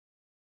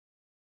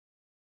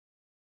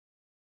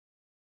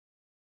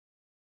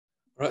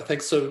Right,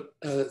 thanks.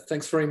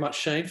 Thanks very much,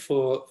 Shane,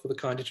 for the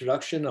kind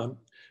introduction. I'm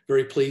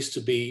very pleased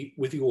to be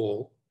with you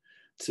all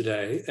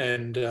today,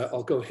 and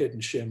I'll go ahead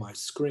and share my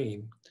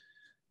screen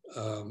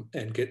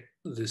and get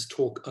this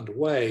talk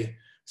underway.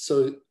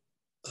 So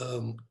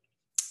the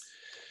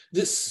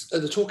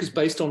talk is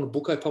based on a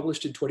book I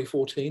published in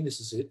 2014. This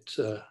is it,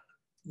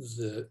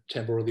 the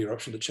Tambora, the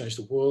Eruption That Changed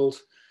the World.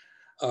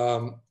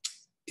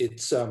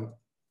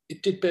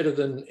 It did better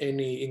than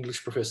any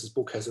English professor's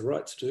book has a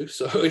right to do.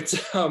 So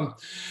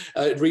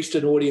it reached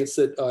an audience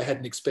that I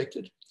hadn't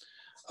expected.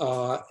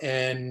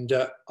 And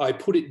I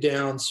put it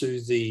down to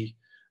the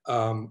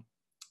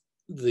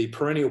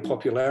perennial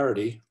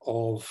popularity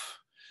of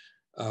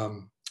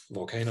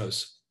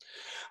volcanoes.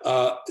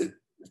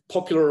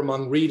 Popular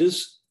among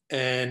readers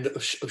and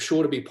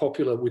sure to be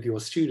popular with your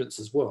students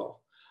as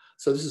well.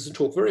 So this is a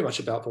talk very much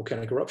about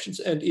volcanic eruptions,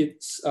 and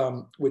it's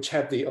which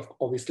have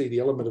obviously the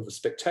element of the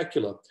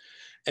spectacular.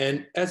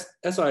 And as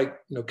I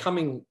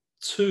coming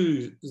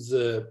to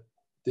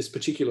this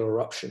particular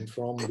eruption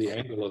from the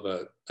angle of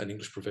an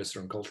English professor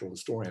and cultural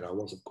historian, I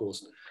was of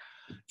course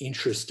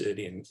interested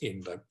in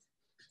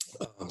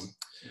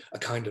a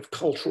kind of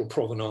cultural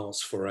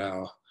provenance for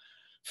our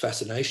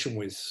fascination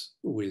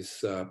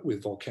with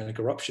volcanic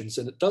eruptions,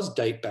 and it does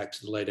date back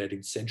to the late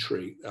 18th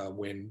century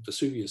when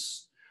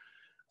Vesuvius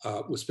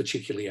was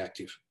particularly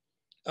active.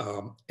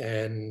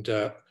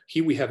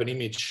 Here we have an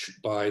image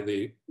by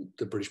the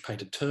British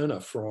painter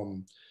Turner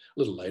from a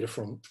little later,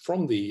 from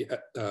the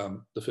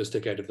first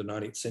decade of the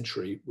 19th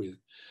century, with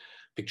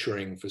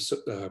picturing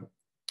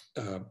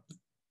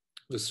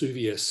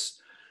Vesuvius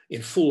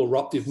in full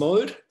eruptive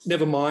mode.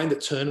 Never mind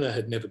that Turner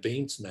had never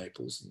been to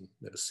Naples and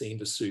never seen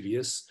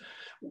Vesuvius.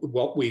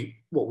 What we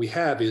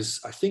have is,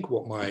 I think,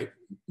 what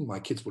my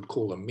kids would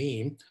call a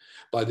meme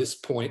by this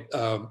point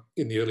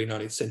in the early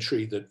 19th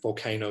century, that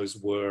volcanoes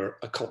were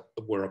a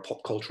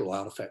pop cultural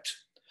artifact.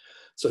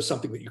 So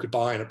something that you could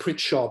buy in a print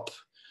shop.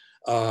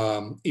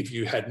 If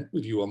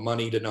you were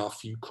moneyed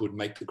enough, you could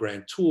make the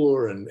grand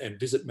tour and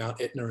visit Mount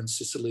Etna in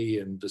Sicily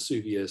and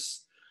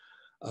Vesuvius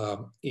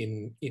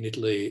in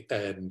Italy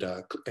and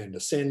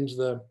ascend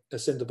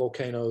the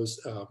volcanoes.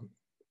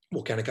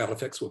 Volcanic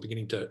artifacts were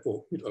beginning to,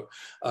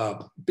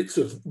 bits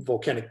of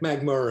volcanic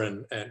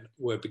magma and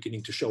were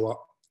beginning to show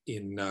up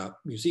in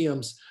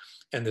museums.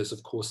 And there's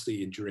of course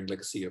the enduring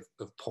legacy of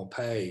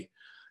Pompeii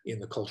in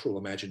the cultural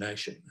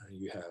imagination.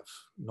 You have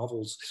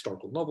novels,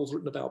 historical novels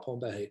written about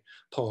Pompeii,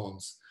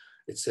 poems,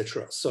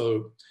 etc.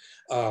 So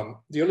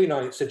the early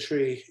 19th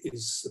century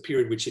is a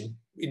period which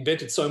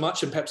invented so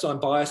much, and perhaps I'm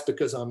biased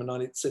because I'm a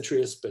 19th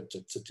centuryist, but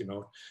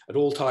it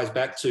all ties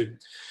back to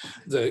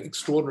the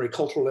extraordinary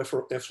cultural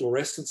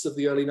efflorescence of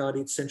the early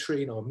 19th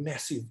century. A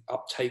massive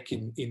uptake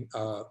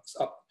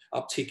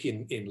uptick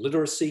in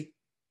literacy,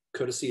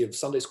 courtesy of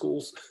Sunday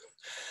schools,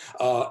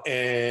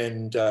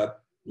 and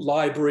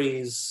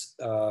libraries,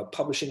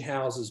 publishing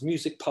houses,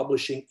 music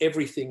publishing,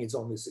 everything is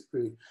on this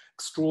really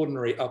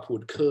extraordinary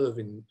upward curve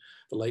in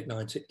the late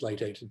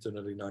 18th and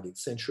early 19th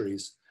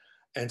centuries.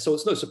 And so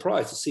it's no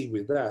surprise to see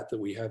with that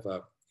we have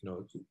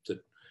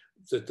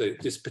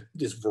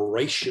this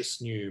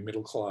voracious new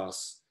middle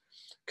class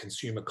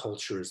consumer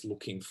culture is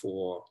looking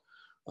for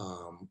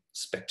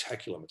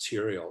spectacular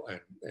material,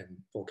 and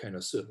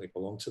volcanoes certainly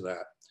belong to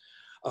that.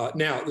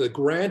 Now, the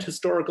grand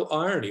historical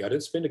irony, I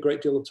didn't spend a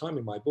great deal of time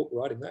in my book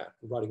writing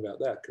about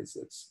that because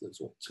it's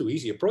too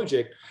easy a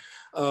project.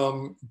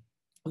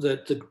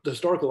 The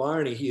historical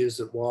irony here is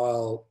that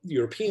while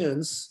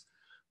Europeans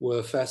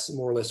were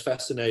more or less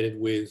fascinated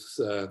with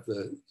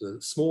the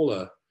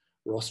smaller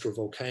roster of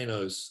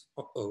volcanoes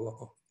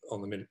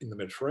in the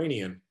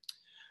Mediterranean,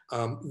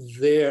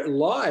 their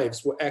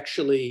lives were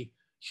actually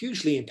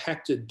hugely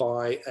impacted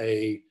by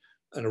an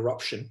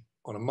eruption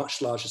on a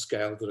much larger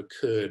scale that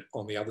occurred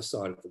on the other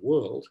side of the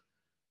world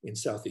in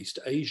Southeast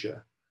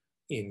Asia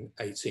in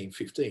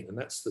 1815. And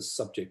that's the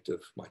subject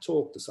of my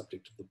talk, the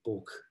subject of the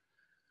book,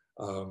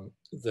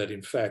 that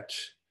in fact,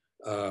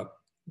 there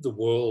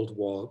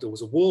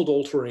was a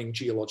world-altering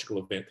geological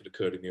event that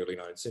occurred in the early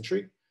 19th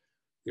century,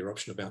 the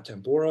eruption of Mount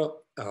Tambora.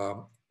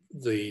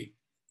 The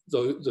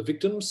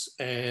victims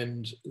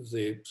and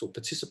the sort of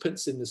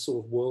participants in this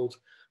sort of world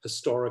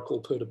historical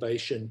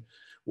perturbation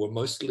were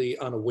mostly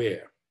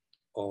unaware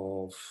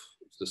of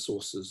the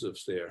sources of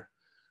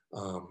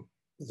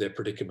their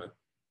predicament.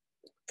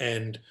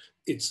 And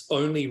it's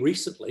only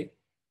recently,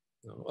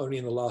 only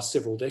in the last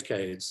several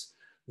decades,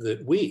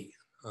 that we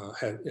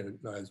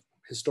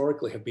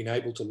historically have been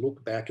able to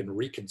look back and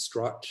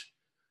reconstruct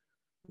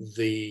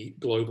the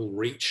global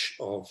reach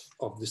of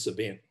this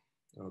event.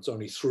 It's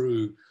only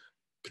through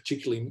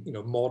particularly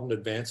modern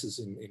advances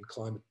in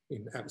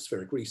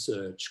atmospheric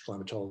research,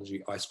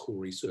 climatology, ice core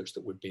research,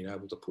 that we've been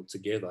able to put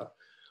together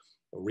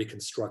or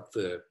reconstruct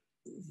the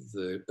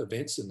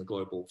events in the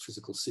global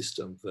physical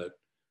system that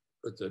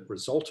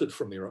resulted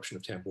from the eruption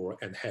of Tambora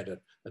and had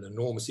an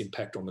enormous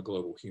impact on the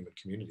global human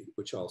community,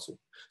 which I'll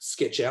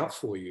sketch out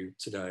for you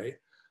today,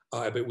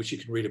 but which you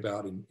can read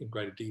about in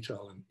greater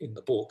detail in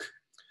the book.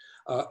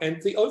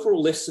 And the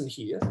overall lesson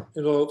here,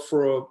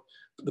 for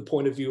the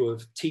point of view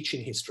of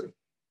teaching history.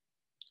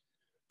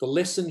 The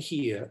lesson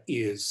here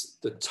is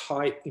the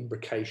tight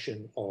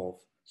imbrication of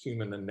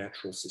human and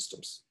natural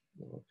systems.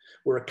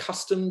 We're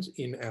accustomed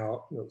in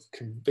our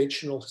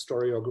conventional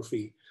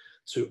historiography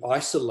to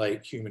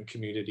isolate human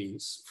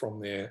communities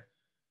from their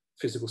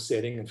physical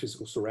setting and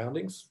physical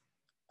surroundings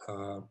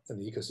and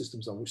the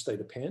ecosystems on which they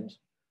depend.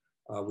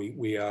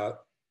 We are,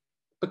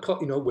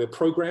 because we're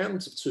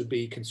programmed to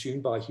be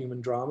consumed by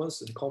human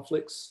dramas and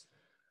conflicts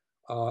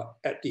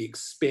at the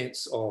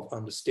expense of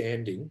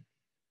understanding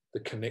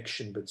the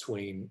connection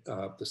between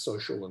the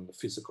social and the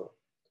physical.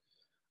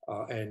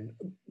 And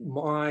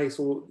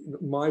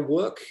my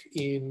work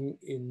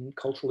in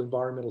cultural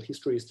environmental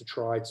history is to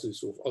try to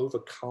sort of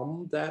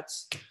overcome that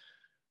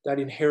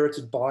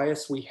inherited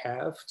bias we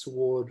have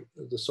toward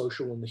the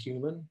social and the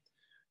human,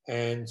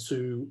 and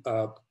to,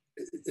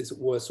 as it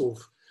were, sort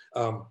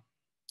of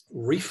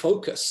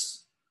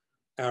refocus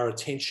our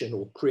attention,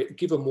 or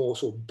give a more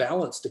sort of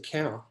balanced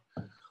account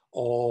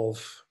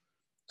of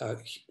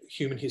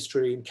human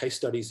history and case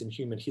studies in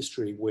human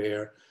history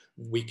where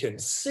we can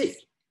see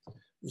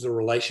the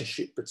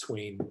relationship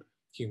between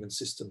human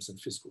systems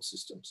and physical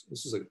systems.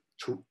 This is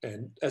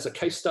and as a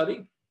case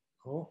study,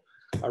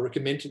 I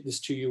recommend this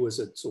to you as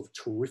a sort of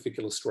terrific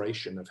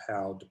illustration of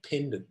how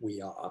dependent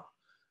we are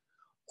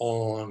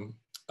on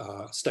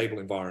stable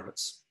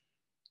environments.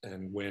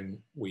 And when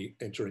we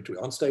enter into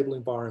unstable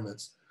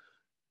environments,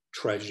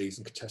 tragedies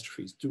and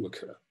catastrophes do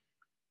occur.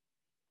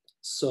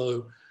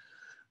 So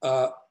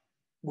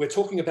we're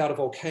talking about a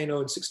volcano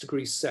in 6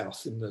 degrees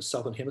south in the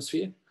southern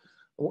hemisphere.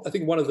 I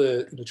think one of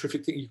the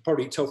terrific things, you can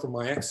probably tell from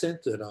my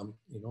accent that I'm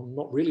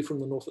not really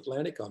from the North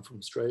Atlantic, I'm from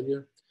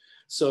Australia.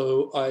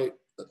 So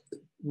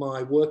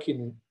my work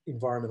in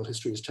environmental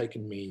history has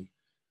taken me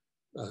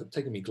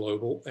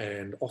global,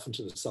 and often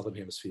to the southern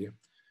hemisphere.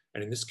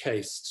 And in this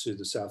case,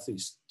 to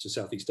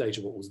Southeast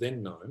Asia, what was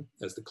then known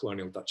as the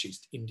colonial Dutch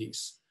East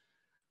Indies.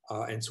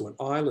 And to an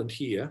island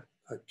here,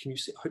 can you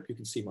see, I hope you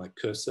can see my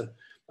cursor.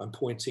 I'm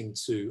pointing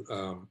to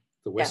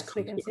the west coast.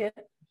 Yes, we can see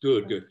it.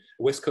 Good, good.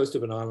 West coast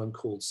of an island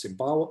called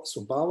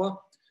Sumbawa.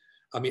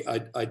 I mean,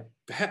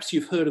 perhaps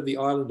you've heard of the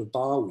island of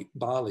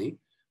Bali,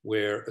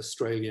 where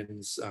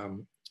Australians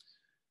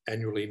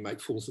annually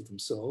make fools of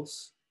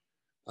themselves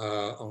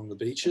on the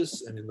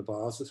beaches and in the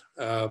bars.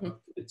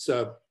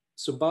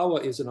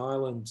 Sumbawa is an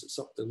island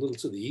a little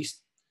to the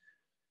east,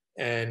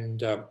 and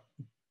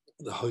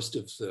the host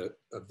of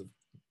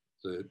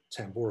the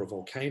Tambora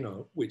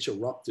volcano, which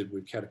erupted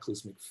with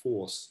cataclysmic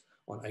force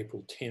on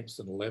April 10th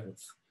and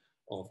 11th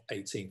of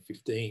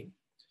 1815.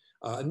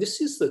 And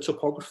this is the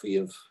topography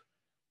of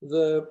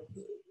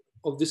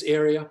this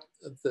area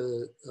of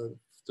the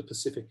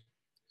Pacific.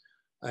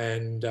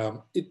 And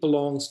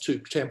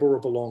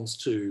Tambora belongs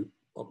to,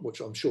 which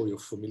I'm sure you're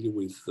familiar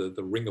with,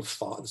 the ring of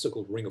fire, the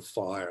so-called ring of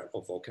fire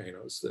of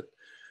volcanoes that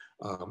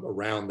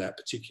around that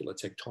particular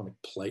tectonic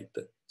plate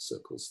that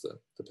circles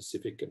the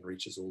Pacific and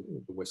reaches all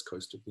the west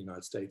coast of the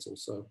United States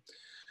also.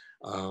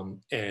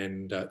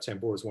 And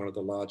Tambora is one of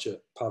the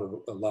part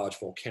of a large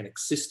volcanic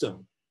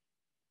system.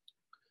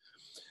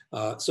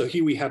 So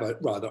here we have a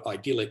rather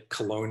idyllic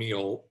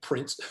colonial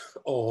print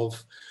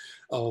of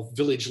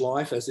village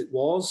life as it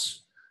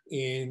was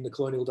in the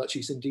colonial Dutch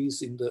East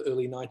Indies in the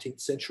early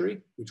 19th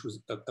century,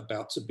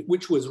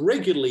 which was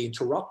regularly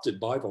interrupted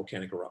by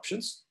volcanic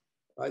eruptions.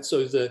 Right,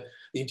 so the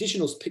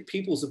indigenous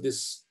peoples of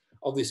this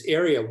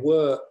area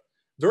were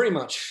very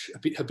much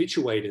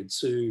habituated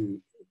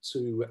to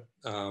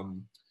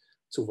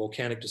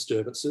volcanic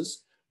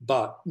disturbances,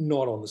 but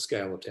not on the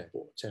scale of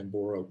Tambora.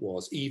 Tambora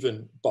was,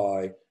 even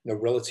by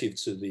relative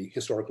to the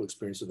historical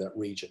experience of that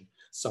region,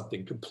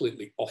 something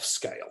completely off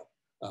scale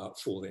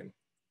for them.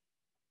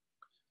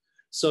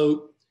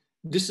 So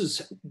this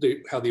is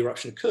how the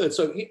eruption occurred.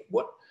 So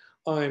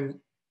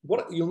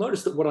you'll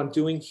notice that what I'm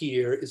doing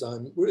here is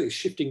I'm really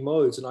shifting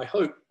modes, and I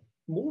hope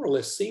more or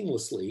less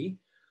seamlessly,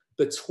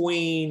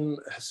 between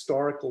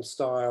historical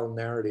style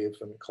narrative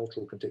and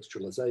cultural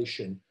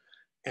contextualization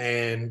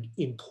and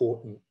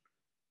important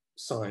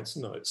science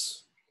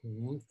notes.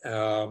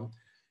 So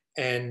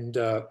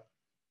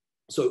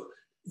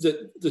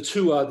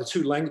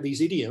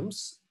these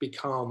idioms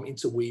become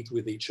interweaved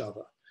with each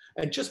other.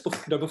 And just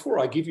before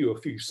I give you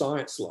a few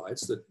science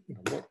slides that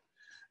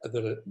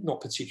are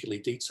not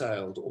particularly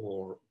detailed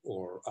or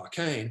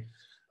arcane,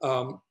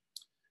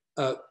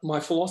 my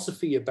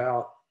philosophy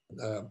about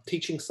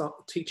teaching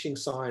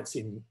science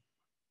in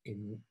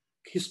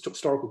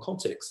historical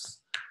contexts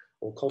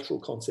or cultural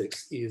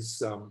contexts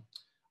is,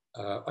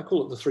 I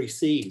call it the 3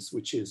 C's,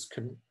 which is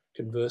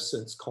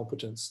conversance,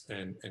 competence,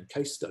 and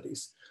case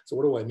studies. So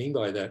what do I mean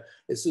by that?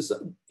 It's this,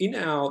 in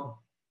our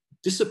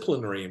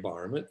disciplinary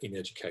environment in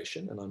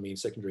education, and I mean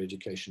secondary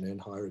education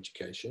and higher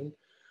education,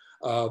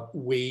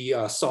 we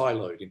are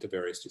siloed into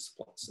various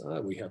disciplines.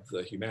 We have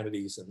the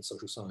humanities and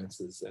social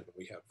sciences, and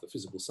we have the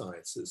physical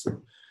sciences,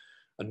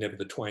 and never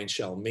the twain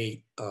shall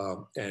meet,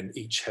 and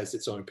each has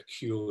its own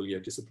peculiar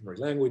disciplinary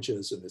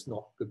languages, and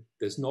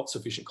there's not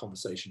sufficient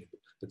conversation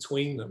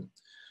between them.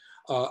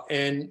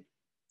 And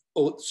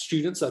or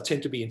students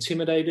tend to be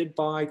intimidated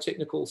by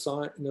technical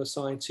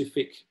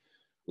scientific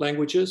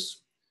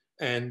languages.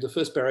 And the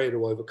first barrier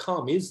to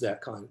overcome is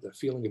that kind of the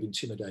feeling of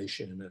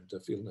intimidation and the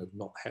feeling of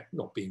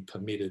not being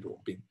permitted or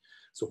being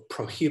sort of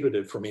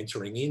prohibited from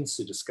entering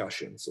into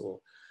discussions or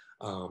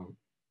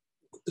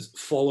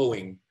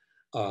following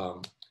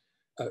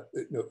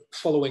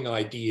following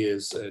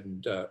ideas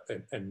and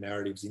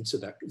narratives into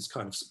that is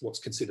kind of what's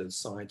considered a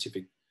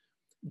scientific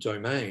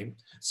domain.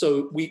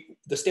 So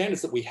the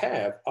standards that we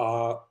have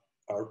are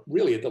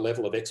really at the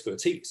level of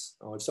expertise.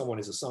 If someone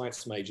is a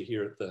science major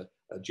here at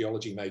a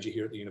geology major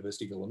here at the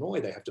University of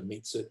Illinois, they have to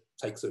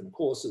take certain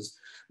courses,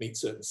 meet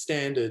certain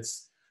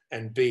standards,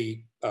 and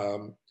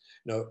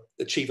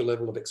achieve a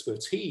level of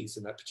expertise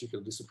in that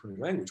particular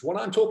disciplinary language. What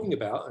I'm talking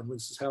about, and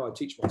this is how I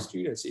teach my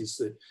students, is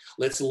that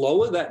let's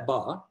lower that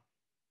bar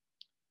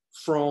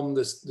from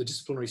the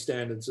disciplinary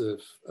standards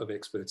of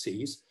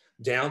expertise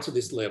down to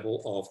this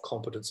level of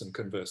competence and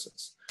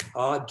conversance.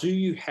 Do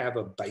you have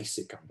a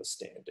basic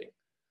understanding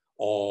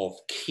of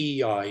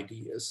key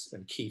ideas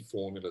and key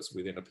formulas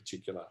within a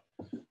particular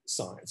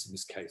science, in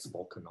this case,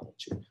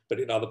 volcanology, but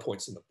in other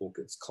points in the book,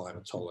 it's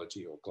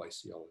climatology or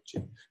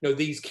glaciology.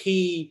 These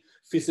key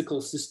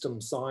physical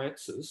system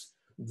sciences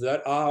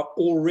that are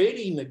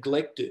already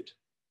neglected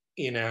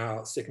in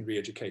our secondary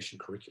education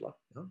curricula.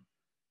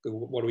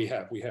 What do we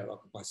have? We have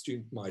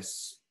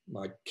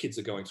my kids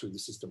are going through the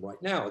system right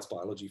now. It's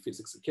biology,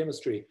 physics, and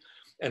chemistry.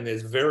 And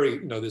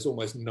there's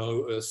almost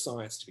no earth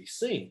science to be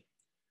seen,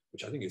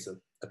 which I think is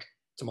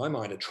to my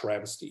mind, a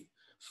travesty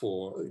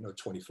for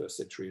 21st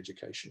century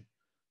education,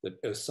 that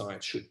earth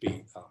science should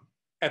be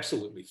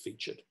absolutely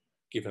featured,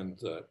 given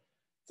the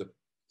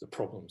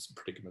problems and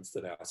predicaments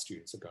that our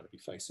students are going to be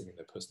facing in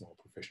their personal and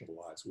professional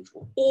lives, which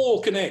will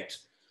all connect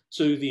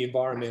to the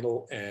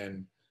environmental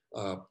and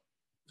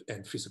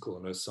physical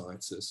and earth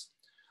sciences.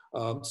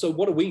 So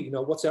what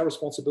what's our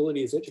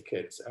responsibility as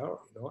educators?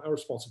 Our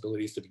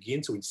responsibility is to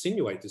begin to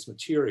insinuate this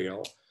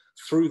material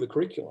through the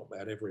curriculum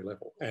at every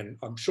level. And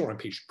I'm sure I'm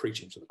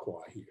preaching to the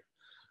choir here.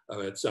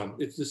 This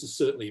has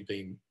certainly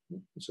been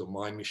sort of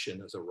my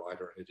mission as a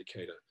writer and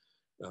educator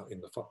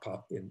in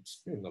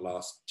the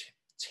last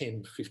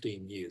 10,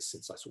 15 years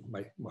since I sort of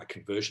made my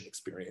conversion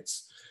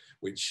experience,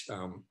 which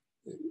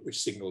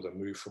signaled a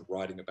move from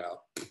writing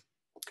about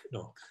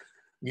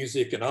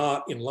music and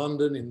art in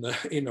London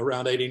in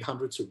around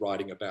 1800 to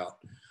writing about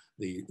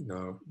the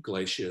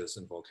glaciers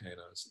and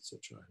volcanoes,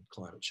 etc., and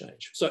climate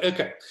change. So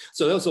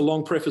so that was a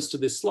long preface to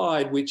this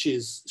slide, which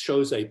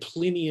shows a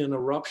Plinian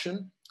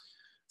eruption.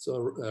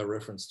 So a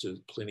reference to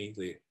Pliny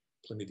the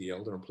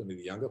Elder and Pliny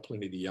the Younger.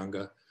 Pliny the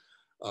Younger,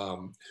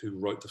 who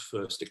wrote the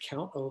first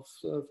account of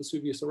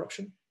Vesuvius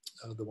eruption,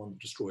 the one that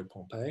destroyed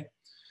Pompeii.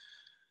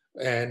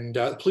 And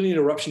Plinian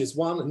eruption is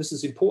one, and this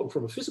is important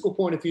from a physical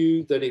point of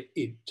view, that it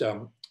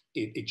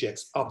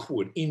ejects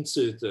upward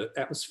into the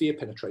atmosphere,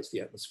 penetrates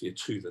the atmosphere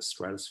to the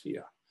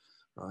stratosphere.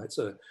 Right.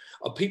 So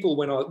people,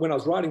 when I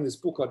was writing this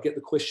book, I'd get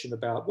the question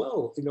about,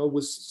 well,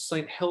 was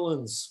St.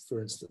 Helens,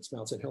 for instance,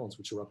 Mount St. Helens,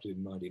 which erupted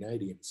in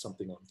 1980, and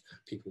something on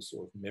people's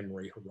sort of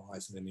memory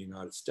horizon in the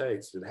United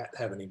States, did it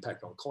have an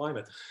impact on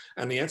climate?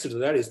 And the answer to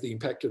that is the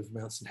impact of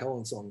Mount St.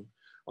 Helens on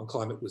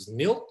climate was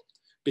nil,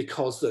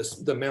 because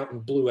the mountain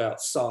blew out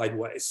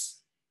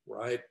sideways,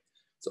 right?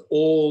 So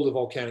all the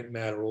volcanic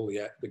matter, all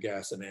the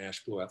gas and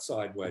ash blew out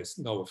sideways,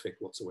 no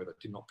effect whatsoever,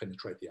 did not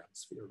penetrate the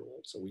atmosphere at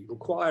all. So we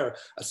require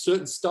a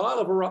certain style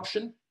of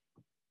eruption,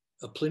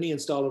 a Plinian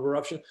style of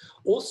eruption.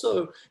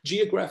 Also,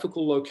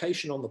 geographical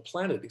location on the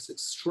planet is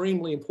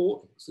extremely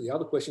important. So the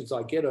other questions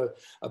I get are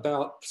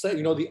about, say,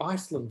 the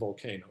Iceland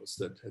volcanoes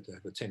that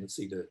have a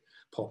tendency to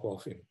pop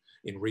off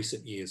in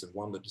recent years, and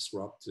one that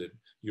disrupted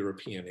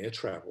European air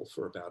travel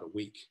for about a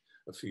week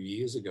a few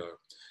years ago.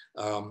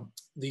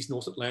 These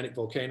North Atlantic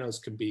volcanoes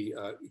can be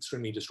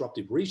extremely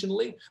disruptive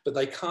regionally, but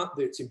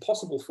it's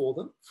impossible for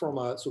them from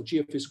a sort of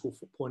geophysical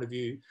point of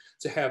view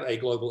to have a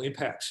global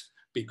impact,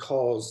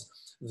 because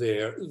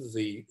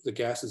the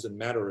gases and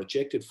matter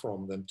ejected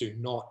from them do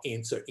not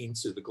enter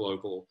into the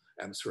global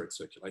atmospheric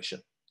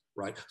circulation,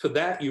 right? For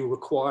that, you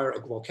require a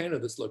volcano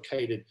that's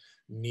located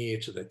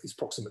is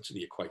proximate to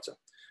the equator.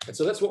 And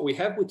so that's what we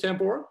have with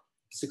Tambora,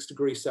 6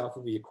 degrees south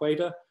of the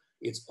equator.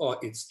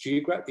 It's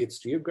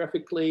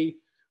geographically,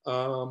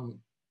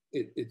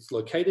 it's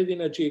located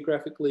in a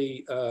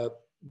geographically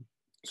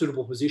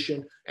suitable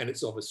position, and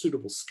it's of a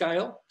suitable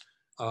scale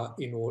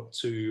in order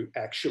to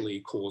actually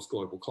cause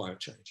global climate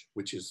change,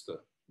 which is the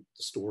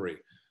story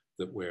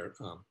that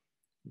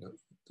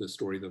the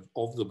story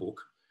of the book.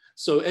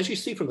 So as you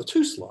see from the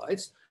two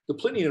slides, the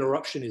Plinian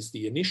eruption is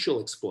the initial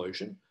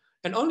explosion,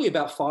 and only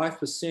about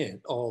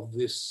 5% of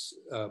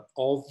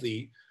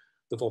the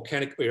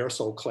volcanic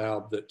aerosol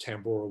cloud that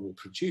Tambora will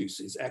produce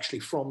is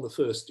actually from the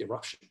first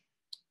eruption,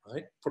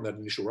 right? From that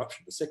initial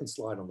eruption. The second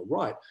slide on the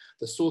right,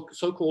 the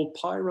so-called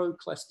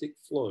pyroclastic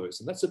flows.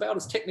 And that's about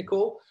as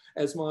technical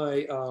as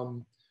my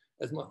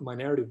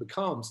narrative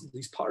becomes.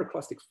 These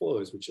pyroclastic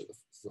flows, which are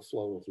the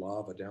flow of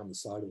lava down the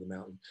side of the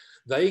mountain,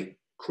 they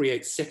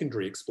create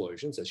secondary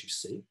explosions, as you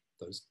see,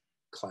 those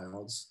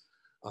clouds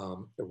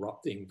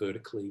erupting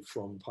vertically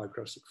from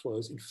pyroclastic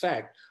flows. In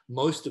fact,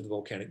 most of the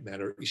volcanic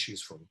matter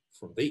issues from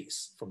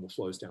the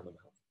flows down the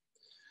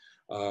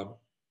mountain.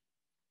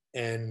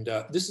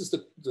 This is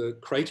the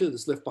crater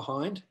that's left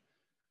behind.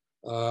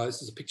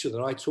 This is a picture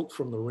that I took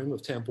from the rim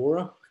of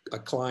Tambora. I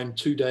climbed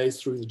 2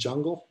 days through the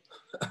jungle,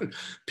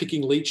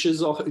 picking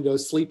leeches off,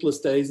 sleepless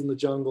days in the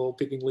jungle,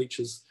 picking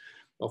leeches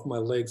off my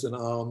legs and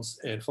arms,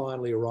 and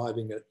finally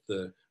arriving at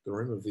the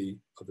rim of the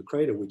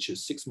crater, which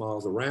is 6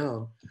 miles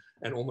around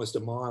and almost a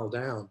mile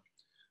down.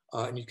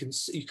 And you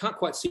can't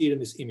quite see it in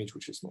this image,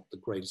 which is not the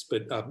greatest,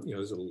 but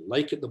there's a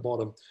lake at the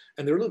bottom,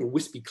 and there are little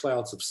wispy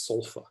clouds of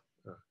sulfur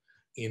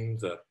in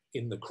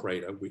the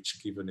crater,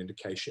 which give an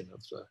indication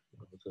of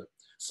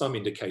some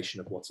indication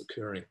of what's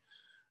occurring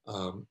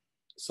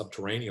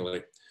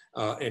subterraneally.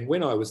 And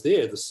when I was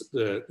there,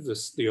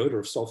 the odor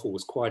of sulfur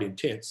was quite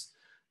intense.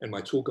 And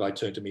my tour guide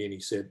turned to me and he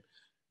said,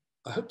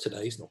 "I hope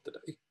today's not the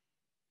day."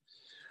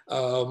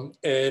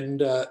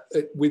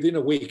 Within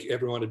a week,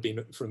 everyone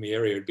from the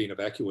area had been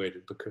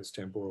evacuated because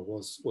Tambora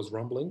was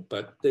rumbling.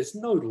 But there's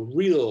no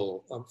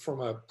real,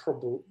 from a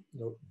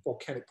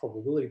volcanic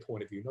probability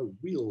point of view, no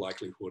real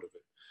likelihood of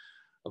it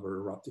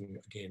erupting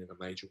again in a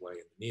major way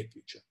in the near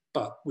future.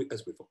 But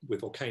as with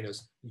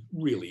volcanoes, we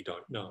really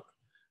don't know.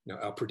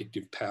 Our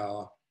predictive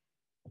power,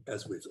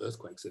 as with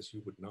earthquakes, as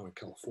you would know in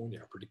California,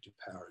 our predictive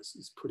power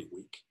is pretty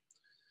weak.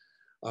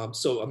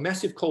 So a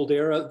massive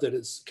caldera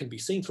that can be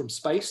seen from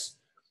space.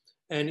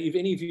 And if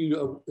any of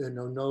you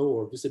know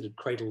or visited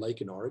Crater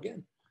Lake in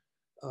Oregon,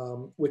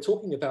 we're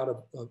talking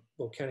about a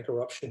volcanic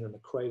eruption in a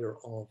crater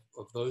of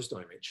those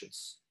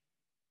dimensions.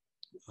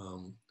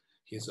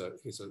 Here's a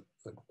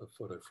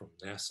photo from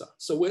NASA.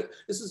 So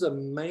this is a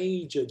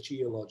major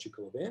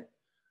geological event.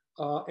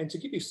 And to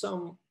give you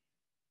some,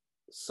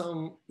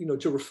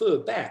 to refer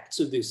back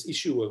to this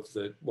issue of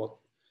what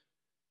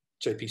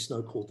J.P.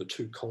 Snow called the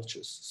two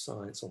cultures,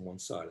 science on one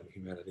side and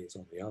humanities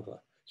on the other.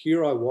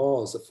 Here I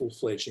was, a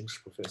full-fledged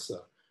English professor,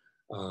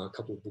 a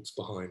couple of books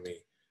behind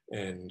me,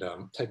 and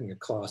taking a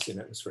class in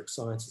atmospheric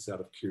sciences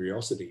out of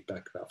curiosity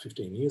back about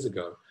 15 years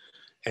ago,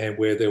 and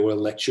where there were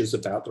lectures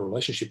about the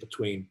relationship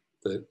between,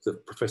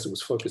 the professor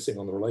was focusing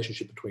on the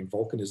relationship between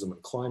volcanism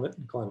and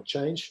climate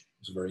change.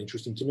 It was very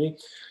interesting to me.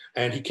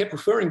 And he kept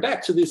referring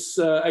back to this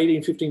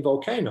 1815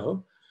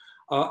 volcano,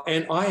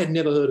 and I had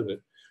never heard of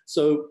it.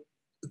 So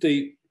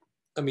the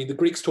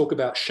Greeks talk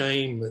about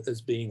shame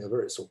as being a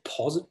very sort of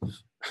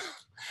positive,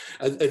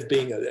 as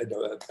being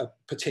a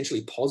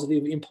potentially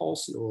positive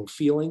impulse or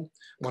feeling.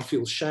 One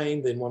feels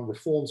shame, then one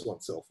reforms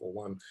oneself, or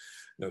one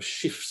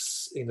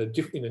shifts in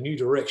a new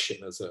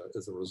direction as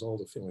a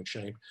result of feeling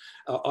shame.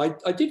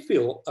 I did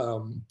feel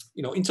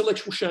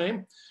intellectual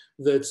shame,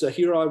 that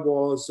here I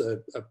was,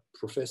 a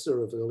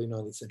professor of early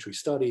 19th century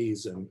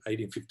studies, and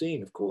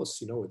 1815, of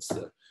course, it's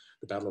the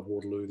Battle of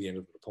Waterloo, the end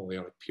of the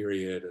Napoleonic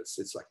period.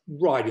 It's like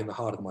right in the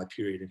heart of my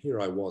period. And here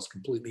I was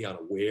completely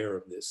unaware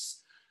of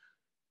this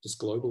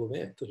global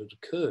event that had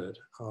occurred.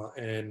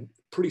 And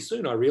pretty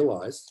soon I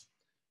realized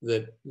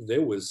that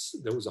there was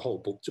a whole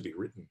book to be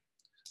written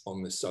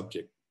on this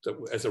subject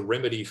as a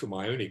remedy for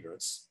my own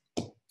ignorance,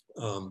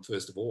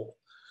 first of all.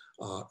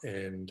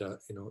 And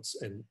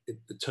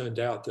it turned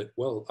out that,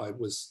 well,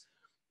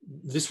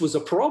 this was a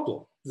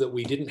problem, that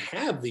we didn't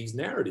have these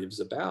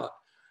narratives about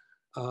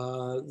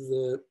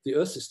the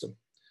Earth system.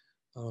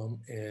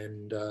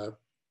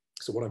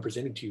 So what I'm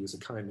presenting to you is a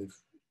kind of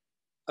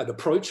an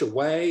approach, a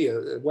way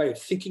of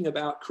thinking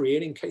about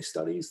creating case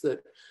studies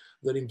that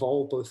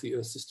involve both the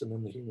Earth system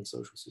and the human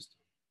social system.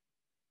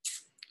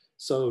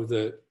 So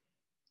the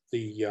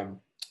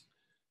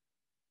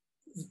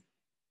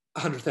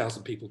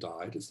 100,000 people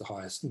died. It's the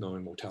highest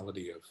known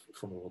mortality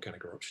from a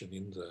volcanic eruption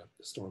in the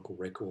historical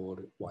record.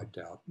 It wiped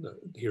out.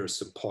 Here is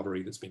some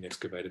pottery that's been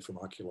excavated from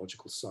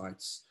archaeological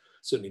sites.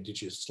 Certain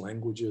indigenous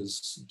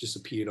languages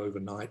disappeared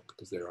overnight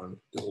because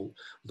all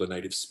the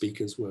native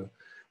speakers were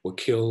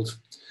killed.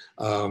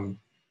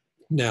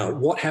 Now,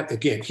 what happened?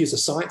 Again, here's a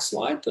science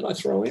slide that I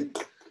throw in.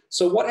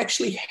 So what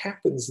actually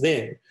happens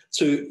then?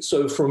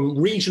 So from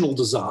regional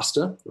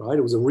disaster, right?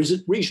 It was a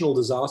regional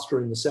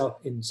disaster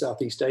in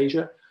Southeast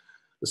Asia.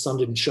 The sun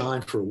didn't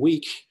shine for a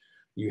week.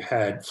 You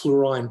had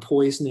fluorine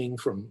poisoning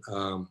from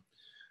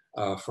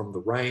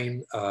the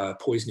rain,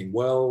 poisoning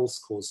wells,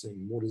 causing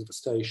water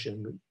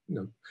devastation,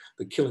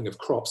 the killing of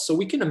crops. So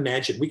we can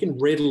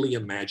readily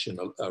imagine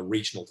a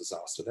regional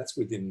disaster. That's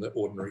within the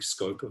ordinary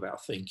scope of our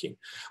thinking.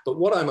 But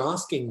what I'm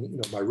asking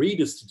my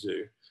readers to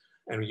do,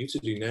 and you to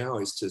do now,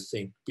 is to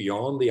think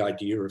beyond the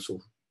idea of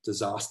sort of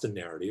disaster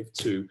narrative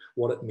to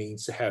what it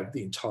means to have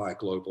the entire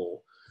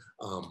global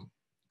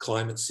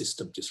climate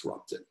system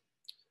disrupted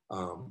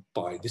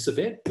by this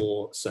event,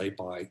 or say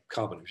by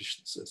carbon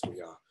emissions, as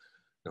we are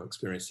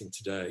experiencing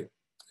today.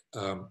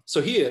 So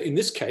here, in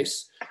this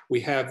case, we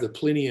have the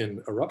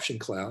Plinian eruption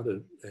cloud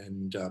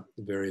and the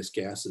various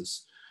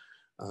gases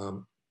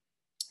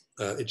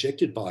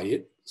ejected by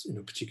it,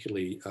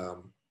 particularly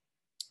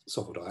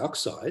sulfur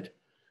dioxide.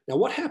 Now,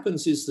 what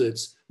happens is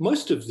that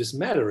most of this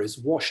matter is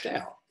washed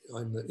out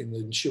in the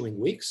ensuing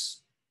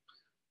weeks.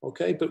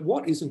 Okay, but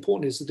what is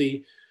important is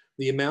the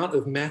amount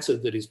of matter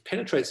that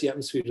penetrates the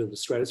atmosphere to the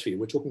stratosphere.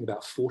 We're talking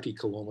about 40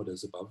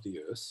 kilometers above the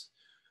Earth,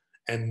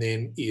 and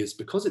then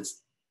because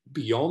it's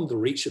beyond the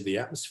reach of the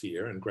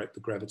atmosphere and the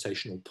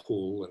gravitational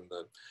pull and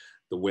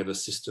the weather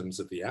systems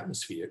of the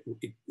atmosphere,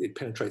 it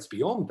penetrates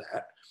beyond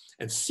that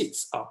and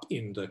sits up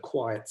in the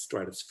quiet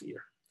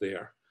stratosphere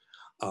there.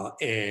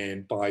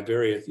 And by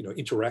various,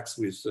 interacts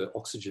with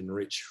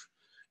oxygen-rich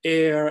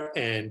air,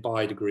 and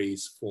by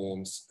degrees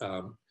forms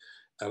an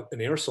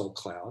aerosol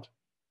cloud,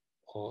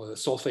 or a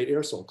sulfate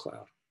aerosol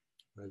cloud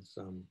with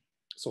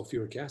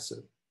sulfuric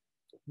acid.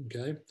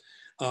 Okay,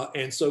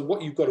 and so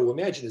what you've got to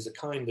imagine is a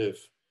kind of,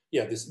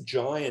 this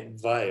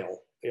giant veil,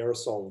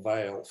 aerosol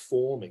veil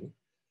forming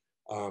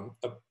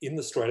in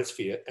the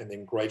stratosphere and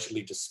then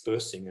gradually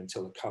dispersing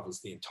until it covers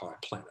the entire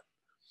planet.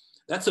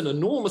 That's an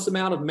enormous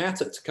amount of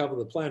matter to cover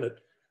the planet.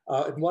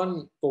 And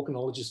one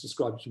volcanologist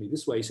described it to me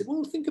this way. He said,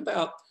 well, think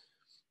about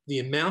the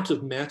amount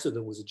of matter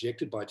that was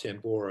ejected by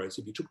Tambora as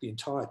if you took the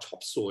entire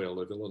topsoil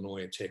of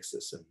Illinois and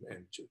Texas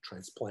and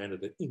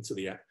transplanted it into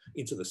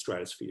the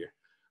stratosphere.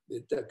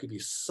 That could be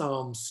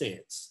some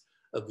sense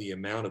of the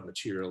amount of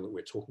material that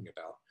we're talking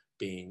about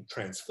being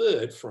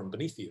transferred from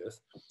beneath the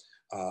Earth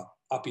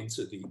up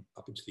into the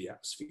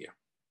atmosphere,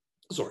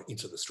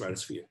 into the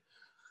stratosphere.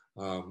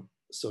 And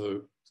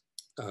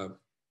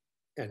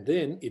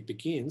then it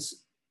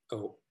begins.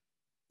 Oh,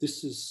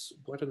 this is,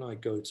 why don't I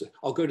go to,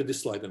 I'll go to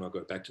this slide, then I'll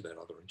go back to that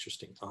other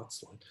interesting art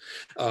slide.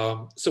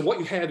 So what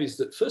you have is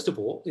that, first of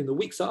all, in the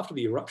weeks after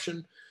the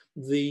eruption,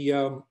 the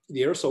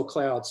aerosol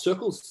cloud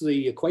circles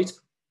the equator.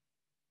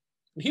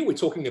 And here we're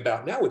talking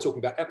about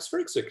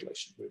atmospheric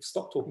circulation. We've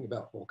stopped talking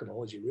about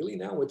volcanology, really.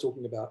 Now we're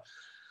talking about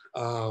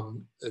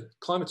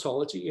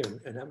climatology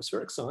and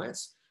atmospheric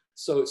science.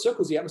 So it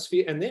circles the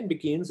atmosphere and then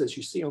begins, as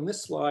you see on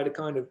this slide, a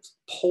kind of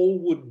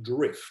poleward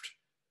drift.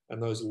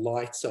 And those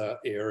lighter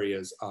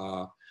areas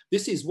are,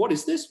 what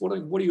is this? What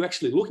are you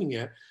actually looking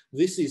at?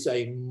 This is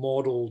a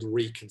modeled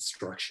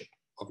reconstruction.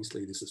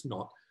 Obviously, this is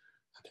not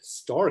a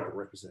historical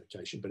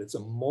representation, but it's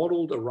a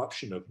modeled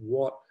eruption of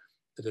what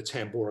the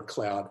Tambora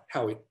cloud,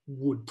 how it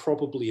would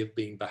probably have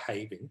been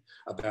behaving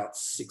about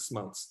 6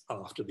 months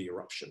after the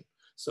eruption.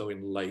 So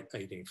in late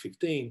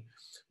 1815,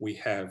 we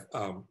have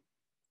the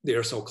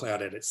aerosol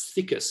cloud at its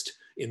thickest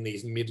in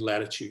these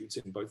mid-latitudes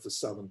in both the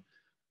southern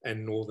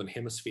and northern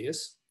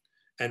hemispheres,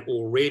 and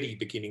already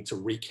beginning to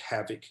wreak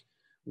havoc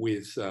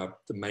with the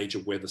major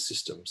weather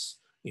systems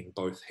in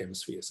both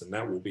hemispheres. And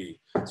that will be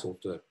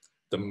sort of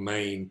the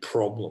main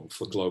problem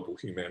for global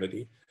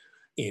humanity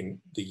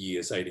in the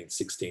years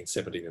 1816,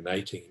 17, and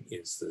 18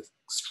 is the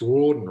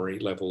extraordinary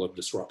level of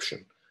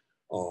disruption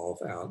of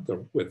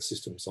the weather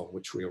systems on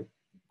which we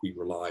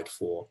relied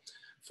for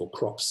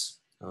crops,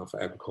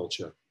 for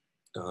agriculture,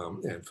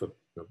 and for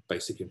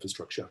basic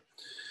infrastructure.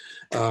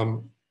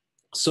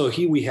 So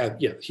here we have,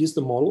 here's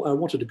the model. I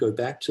wanted to go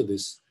back to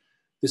this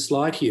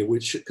slide here,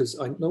 because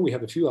I know we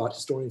have a few art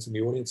historians in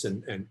the audience,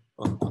 and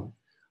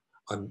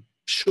I'm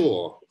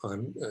sure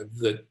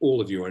that all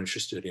of you are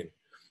interested in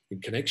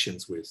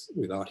connections with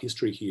art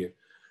history here.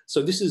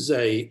 So this is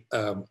a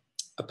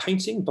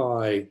painting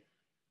by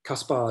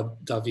Caspar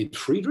David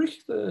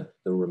Friedrich, the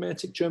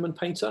Romantic German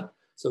painter.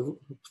 So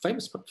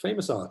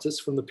famous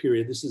artist from the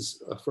period. This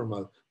is from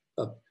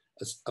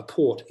a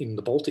port in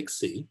the Baltic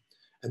Sea.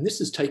 And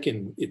this is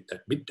taken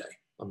at midday.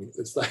 I mean,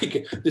 it's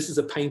like, this is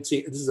a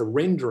painting, this is a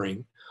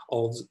rendering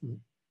of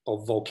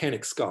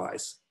volcanic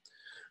skies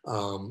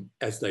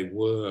as they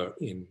were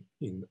in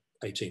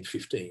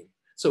 1815.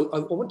 So I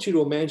want you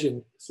to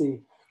imagine,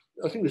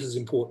 I think this is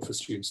important for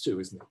students too,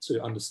 isn't it?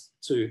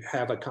 To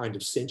have a kind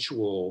of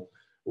sensual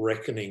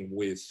reckoning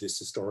with this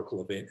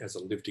historical event as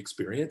a lived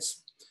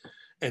experience,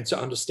 and to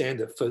understand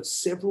that for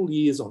several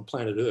years on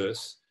planet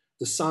Earth,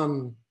 the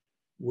sun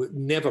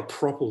never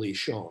properly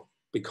shone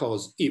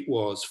because it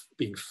was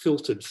being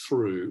filtered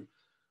through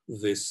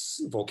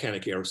this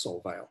volcanic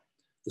aerosol veil.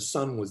 The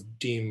sun was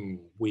dim,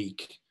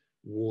 weak,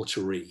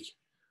 watery.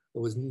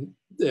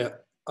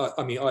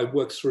 I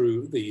worked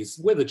through these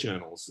weather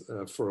journals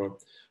for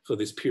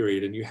this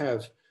period, and you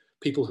have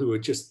people who are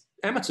just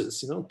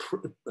amateurs,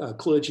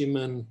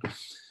 clergymen,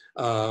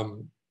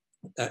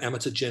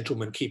 amateur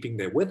gentlemen keeping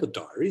their weather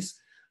diaries.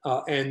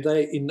 And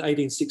in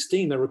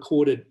 1816, they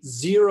recorded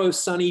 0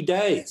 sunny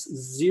days,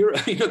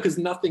 because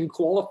nothing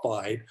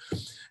qualified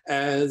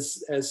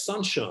as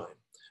sunshine.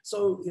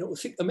 So,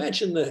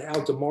 imagine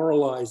how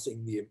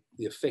demoralizing the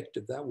effect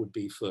of that would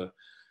be for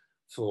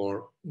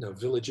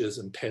villagers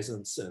and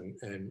peasants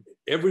and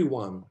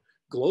everyone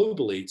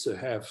globally to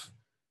have,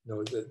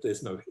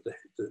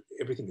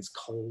 everything is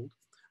cold.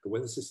 The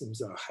weather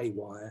systems are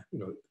haywire,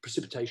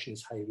 precipitation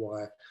is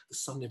haywire, the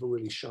sun never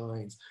really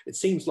shines. It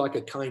seems like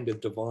a kind of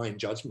divine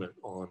judgment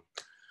on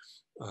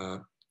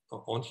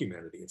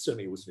humanity. And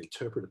certainly it was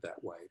interpreted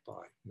that way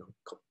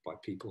by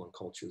people and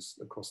cultures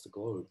across the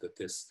globe, that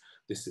this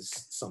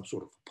is some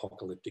sort of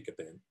apocalyptic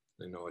event,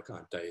 a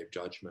kind of day of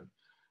judgment.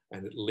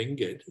 And it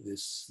lingered,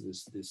 this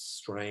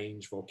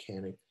strange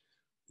volcanic,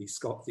 these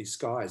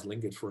skies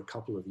lingered for a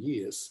couple of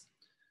years.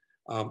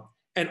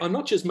 And I'm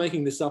not just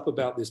making this up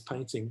about this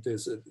painting.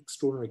 There's an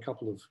extraordinary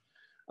couple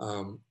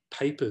of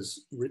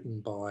papers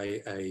written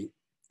by a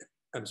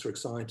atmospheric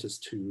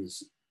scientist who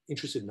was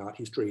interested in art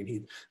history,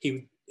 and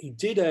he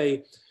did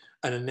an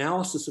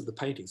analysis of the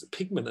paintings, a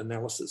pigment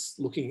analysis,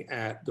 looking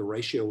at the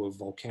ratio of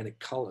volcanic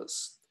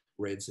colors,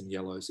 reds and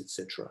yellows,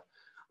 etc.,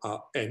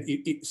 and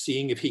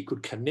seeing if he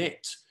could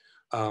connect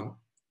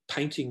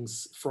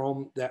paintings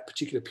from that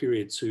particular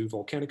period to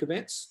volcanic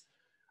events.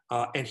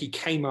 And he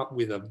came up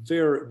with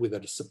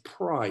a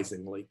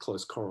surprisingly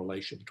close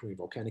correlation between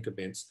volcanic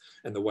events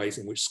and the ways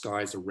in which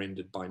skies are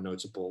rendered by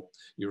notable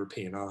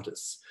European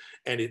artists.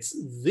 And it's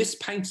this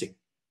painting,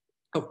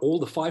 of all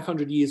the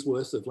 500 years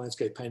worth of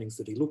landscape paintings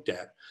that he looked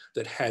at,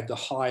 that had the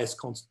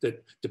highest,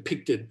 that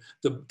depicted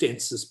the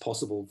densest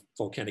possible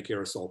volcanic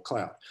aerosol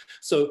cloud.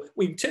 So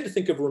we tend to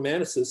think of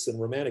romanticists and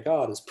romantic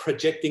art as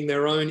projecting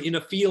their own inner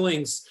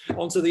feelings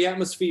onto the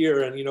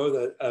atmosphere, and, you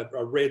know,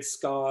 a red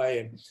sky,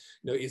 and,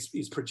 you know,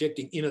 is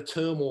projecting inner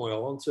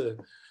turmoil onto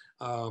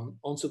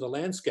the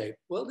landscape.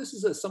 Well, this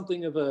is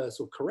something of a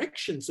sort of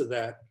correction to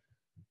that,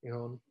 you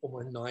know,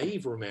 or my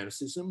naive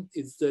romanticism,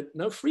 is that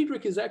no,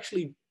 Friedrich is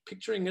actually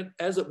picturing it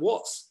as it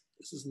was.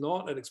 This is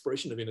not an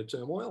expression of inner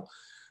turmoil.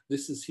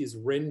 This is his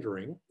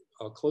rendering,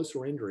 a close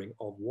rendering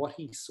of what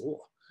he saw,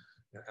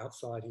 you know,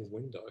 outside his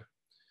window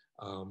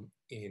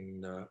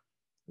in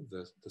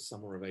the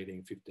summer of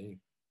 1815.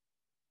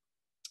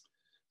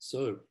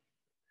 So,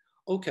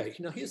 okay,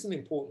 now here's an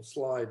important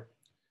slide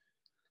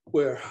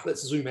where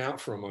let's zoom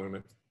out for a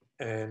moment,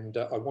 and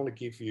I want to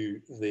give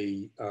you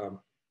a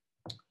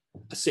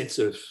sense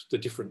of the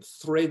different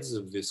threads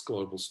of this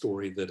global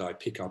story that I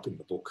pick up in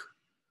the book.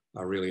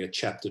 Really a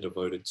chapter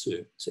devoted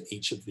to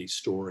each of these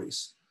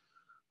stories.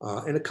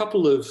 And a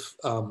couple of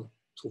sort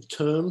of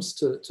terms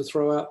to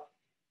throw out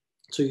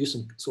to you,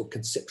 some sort of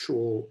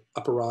conceptual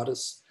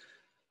apparatus.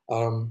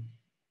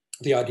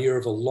 The idea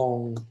of a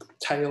long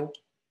tail,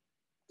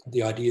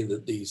 the idea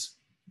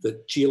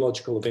that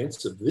geological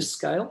events of this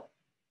scale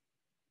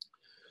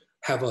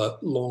have a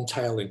long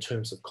tail in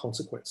terms of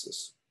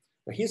consequences.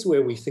 Now here's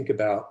where we think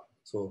about,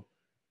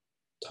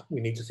 we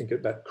need to think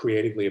about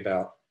creatively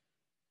about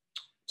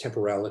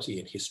temporality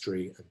in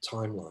history and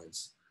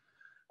timelines.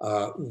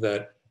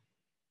 That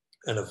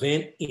an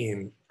event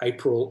in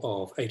April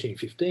of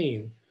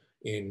 1815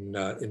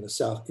 in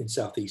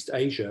Southeast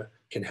Asia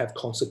can have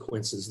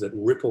consequences that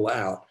ripple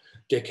out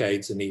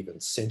decades and even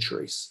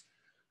centuries.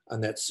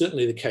 And that's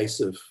certainly the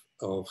case of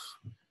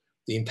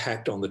the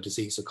impact on the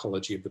disease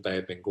ecology of the Bay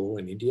of Bengal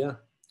in India.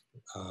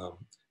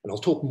 And I'll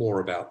talk more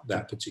about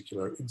that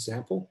particular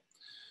example.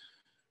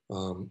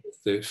 The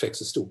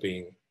effects are still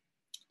being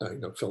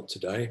felt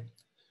today.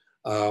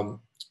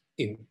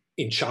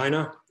 In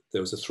China,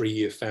 there was a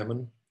 3-year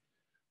famine,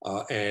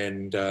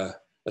 and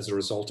as a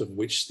result of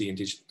which the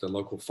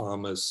local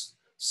farmers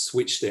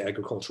switched their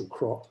agricultural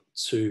crop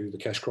to the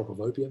cash crop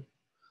of opium.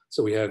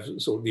 So we have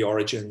sort of the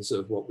origins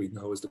of what we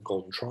know as the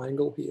Golden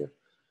Triangle here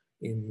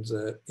in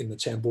the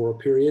Tambora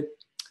period,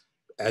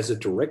 as a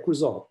direct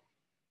result,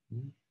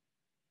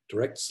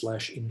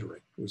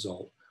 direct/indirect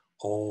result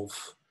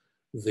of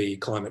the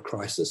climate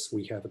crisis.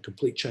 We have a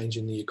complete change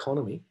in the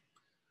economy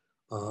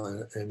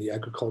and the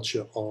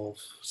agriculture of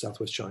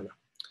Southwest China.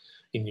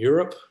 In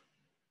Europe,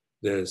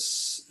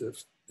 there's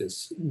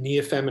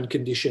near famine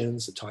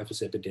conditions, a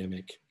typhus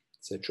epidemic,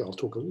 etc. I'll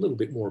talk a little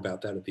bit more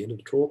about that at the end of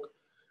the talk.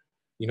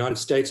 United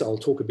States, I'll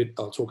talk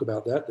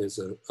about that. There's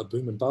a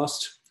boom and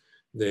bust.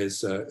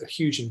 There's a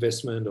huge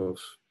investment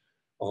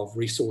of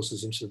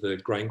resources into the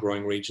grain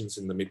growing regions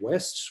in the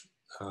Midwest.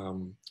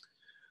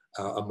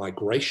 A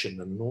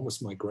migration, an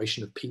enormous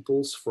migration of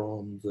peoples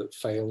from the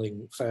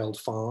failed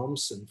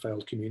farms and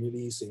failed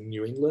communities in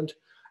New England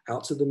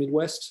out to the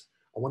Midwest.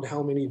 I wonder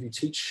how many of you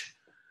teach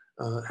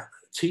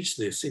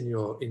this in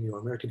your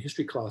American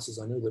history classes.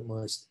 I know that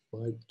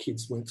my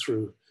kids went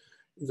through,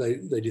 they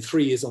did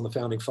 3 years on the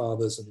Founding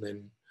Fathers and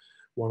then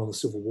 1 on the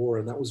Civil War,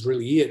 and that was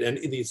really it. And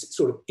in this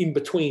sort of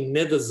in-between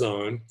nether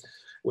zone,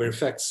 where in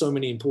fact so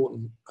many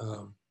important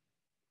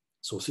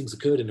sort of things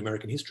occurred in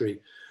American history,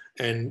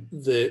 and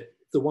the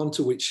one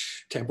to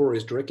which Tambora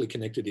is directly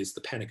connected is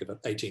the Panic of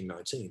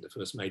 1819, the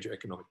first major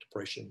economic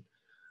depression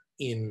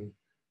in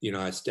the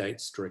United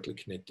States, directly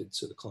connected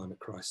to the climate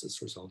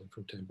crisis resulting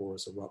from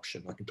Tambora's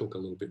eruption. I can talk a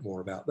little bit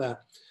more about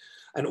that.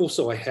 And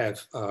also I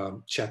have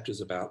chapters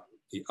about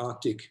the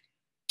Arctic,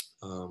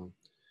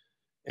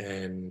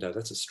 and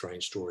that's a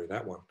strange story,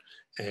 that one,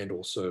 and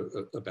also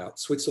about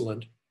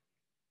Switzerland.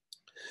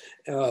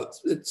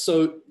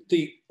 So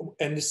the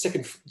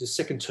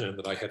second term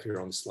that I have here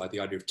on this slide, the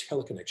idea of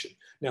teleconnection.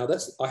 Now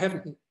that's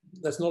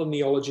not a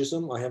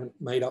neologism. I haven't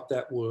made up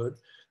that word.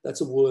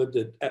 That's a word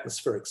that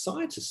atmospheric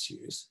scientists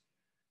use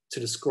to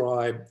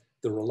describe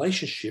the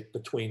relationship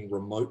between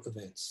remote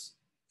events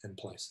and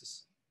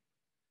places.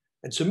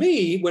 And to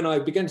me, when I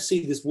began to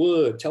see this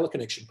word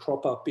teleconnection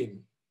crop up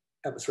in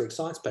atmospheric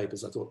science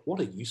papers, I thought,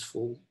 what a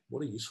useful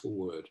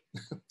word.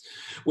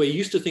 We're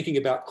used to thinking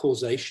about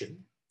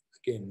causation.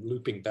 Again,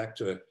 looping back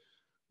to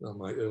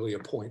my earlier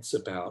points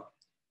about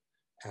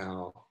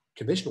how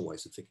conventional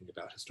ways of thinking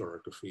about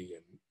historiography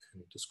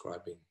and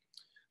describing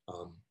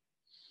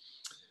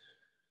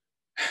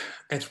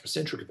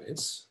anthropocentric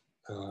events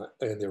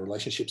and their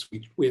relationships.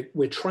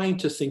 We're trained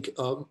to think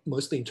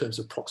mostly in terms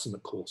of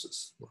proximate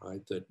causes,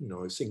 right? That, you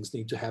know, things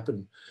need to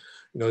happen,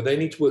 you know, they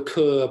need to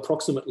occur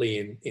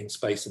approximately in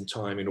space and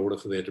time in order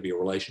for there to be a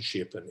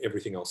relationship, and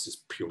everything else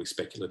is purely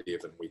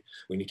speculative, and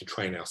we need to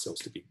train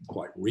ourselves to be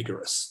quite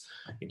rigorous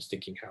in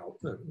thinking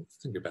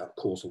about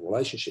causal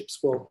relationships.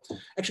 Well,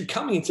 actually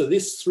coming into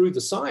this through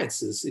the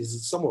sciences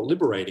is somewhat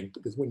liberating,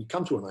 because when you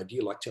come to an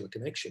idea like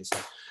teleconnections,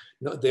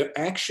 no, there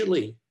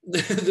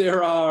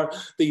are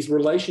these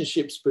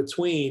relationships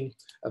between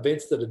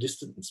events that are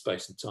distant in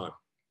space and time.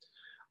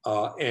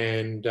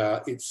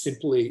 It's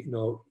simply, you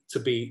know, to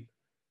be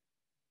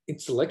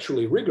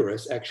intellectually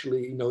rigorous,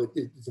 actually, you know,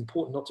 it's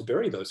important not to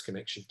bury those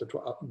connections, but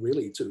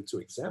really to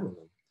examine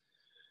them.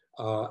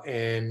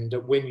 And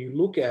when you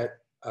look at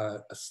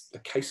a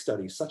case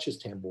study such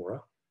as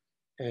Tambora,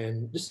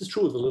 and this is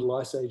true of the Little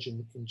Ice Age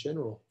in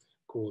general,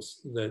 of course,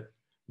 that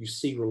you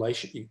see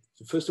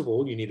first of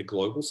all, you need a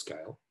global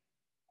scale.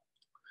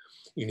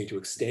 You need to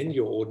extend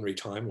your ordinary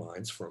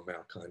timelines from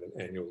our kind of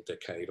annual,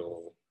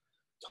 decadal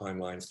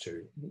timelines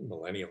to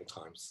millennial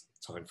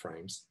time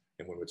frames.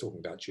 And when we're talking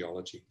about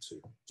geology,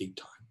 to deep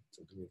time,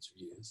 to billions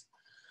of years,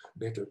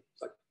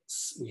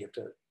 we have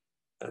to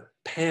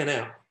pan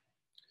out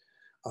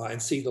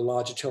and see the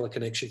larger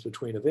teleconnections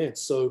between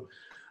events. So,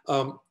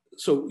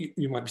 so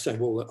you might be saying,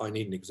 well, I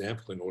need an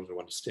example in order to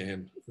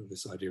understand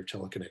this idea of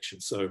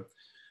teleconnection. So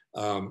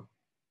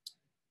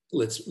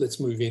let's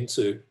move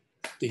into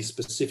these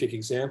specific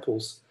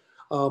examples.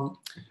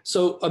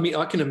 So, I mean,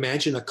 I can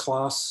imagine a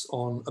class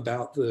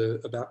about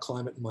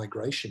climate and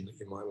migration that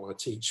you might want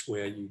to teach,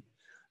 where you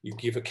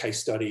give a case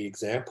study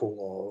example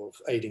of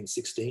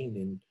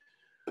 1816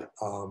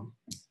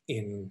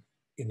 in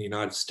the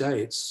United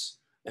States,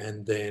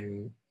 and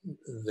then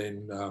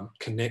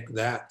connect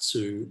that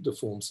to the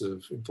forms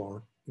of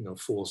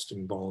forced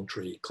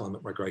involuntary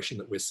climate migration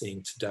that we're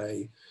seeing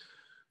today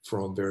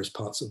from various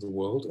parts of the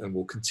world and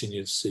will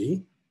continue to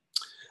see.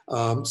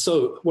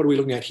 So what are we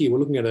looking at here? We're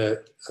looking at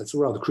it's a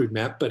rather crude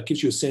map, but it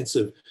gives you a sense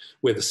of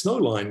where the snow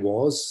line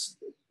was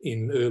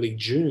in early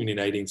June in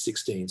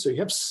 1816. So you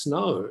have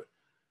snow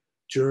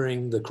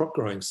during the crop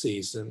growing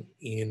season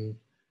in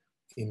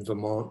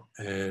Vermont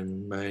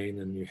and Maine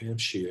and New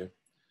Hampshire.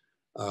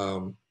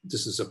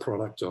 This is a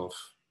product of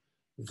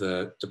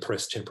the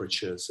depressed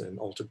temperatures and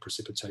altered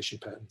precipitation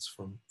patterns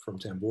from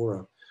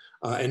Tambora.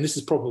 And this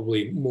is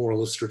probably more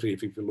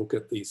illustrative if you look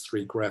at these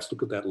three graphs.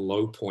 Look at that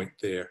low point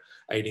there,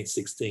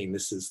 1816.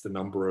 This is the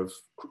number of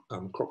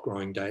crop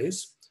growing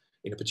days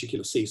in a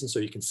particular season. So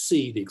you can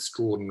see the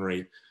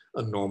extraordinary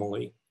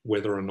anomaly,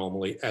 weather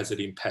anomaly, as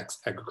it impacts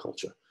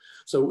agriculture.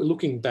 So we're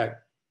looking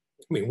back,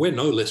 I mean, we're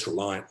no less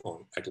reliant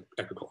on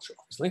agriculture,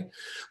 obviously,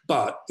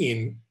 but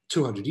in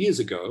 200 years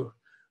ago,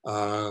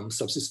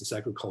 subsistence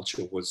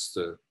agriculture was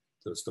the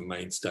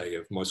mainstay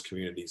of most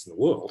communities in the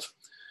world.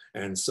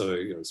 And so,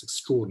 you know, it's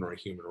extraordinary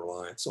human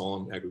reliance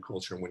on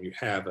agriculture. And when you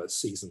have a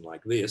season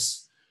like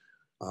this,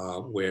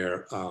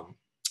 where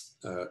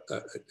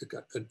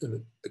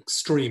an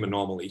extreme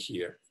anomaly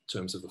here in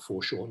terms of the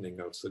foreshortening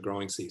of the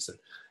growing season,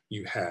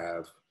 you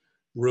have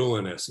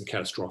ruinous and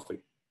catastrophic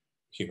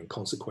human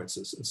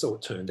consequences. And so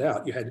it turned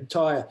out you had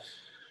entire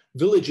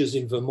villages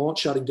in Vermont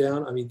shutting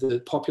down. I mean, the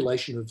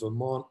population of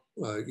Vermont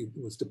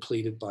was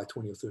depleted by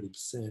 20 or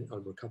 30%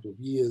 over a couple of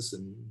years,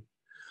 and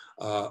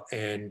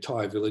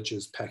entire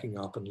villages packing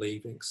up and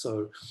leaving.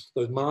 So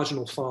the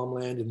marginal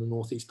farmland in the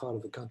northeast part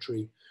of the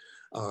country,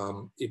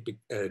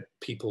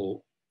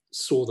 people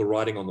saw the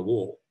writing on the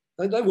wall.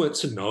 They weren't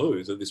to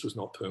know that this was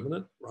not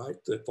permanent, right?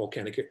 That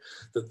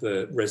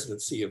the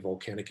residency of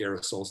volcanic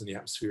aerosols in the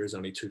atmosphere is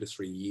only 2 to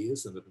 3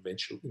 years, and that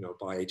eventually, you know,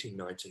 by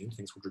 1819,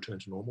 things would return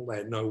to normal. They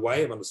had no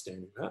way of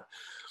understanding that.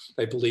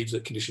 They believed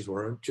that conditions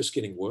were just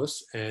getting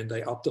worse, and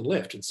they upped and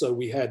left. And so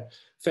we had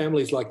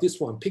families like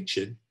this one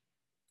pictured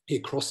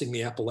here crossing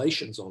the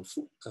Appalachians on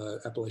foot,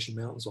 Appalachian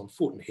Mountains on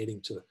foot, and heading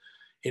to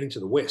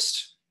the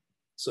west.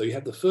 So you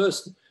have the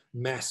first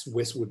mass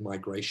westward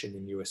migration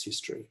in US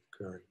history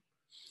occurring.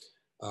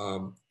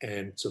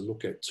 And to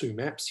look at two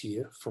maps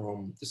here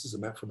this is a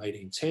map from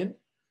 1810,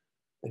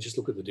 and just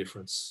look at the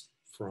difference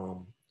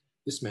from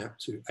this map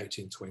to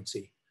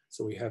 1820.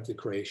 So we have the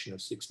creation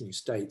of 6 new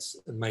states,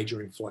 a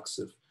major influx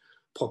of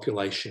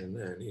population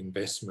and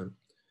investment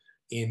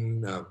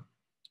in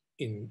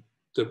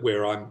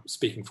where I'm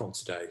speaking from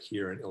today,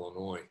 here in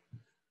Illinois,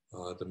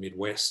 the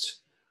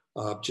Midwest.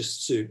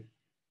 Just to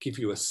give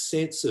you a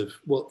sense of,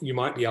 well, you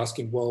might be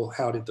asking, well,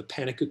 how did the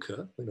panic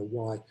occur? You know,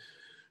 why?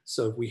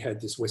 So we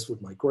had this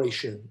westward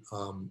migration.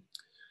 You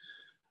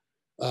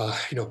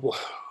know,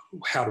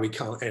 how do we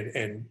come,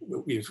 and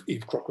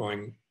if crop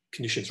growing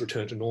conditions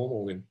return to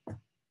normal in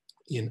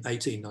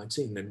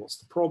 1819, then what's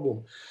the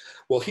problem?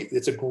 Well,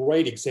 it's a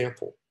great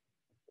example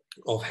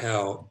of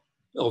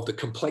of the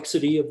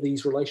complexity of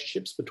these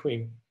relationships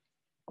between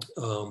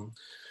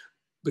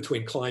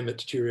climate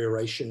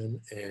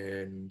deterioration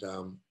and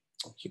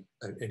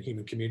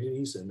human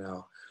communities and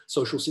our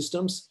social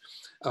systems.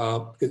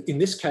 In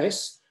this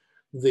case,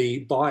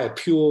 by a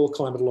pure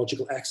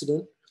climatological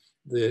accident,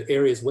 the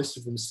areas west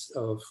of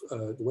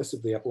the west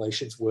of the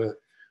Appalachians were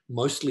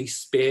mostly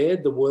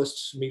spared the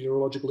worst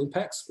meteorological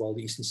impacts, while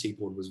the eastern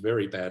seaboard was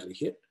very badly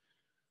hit.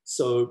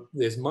 So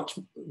there's much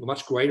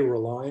greater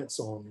reliance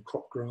on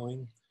crop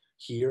growing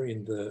here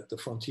in the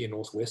frontier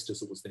northwest,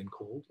 as it was then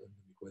called, and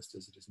the Midwest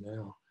as it is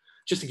now.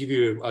 Just to give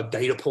you a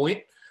data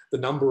point, the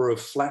number of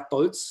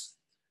flatboats,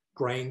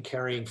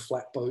 grain-carrying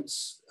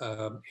flatboats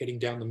heading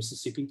down the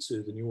Mississippi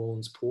to the New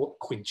Orleans port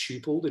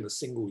quintupled in a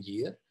single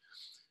year.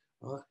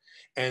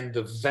 And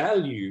the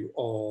value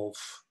of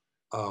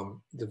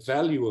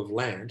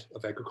land,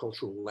 of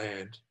agricultural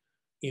land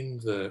in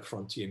the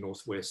frontier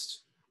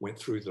northwest went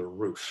through the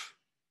roof.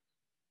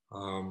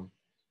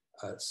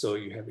 So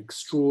you have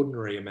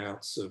extraordinary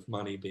amounts of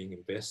money being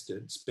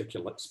invested,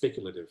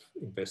 speculative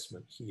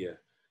investment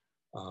here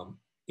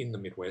in the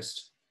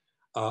Midwest.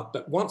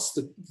 But once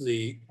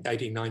the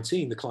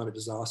 1819, the climate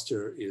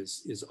disaster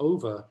is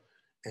over,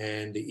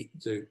 and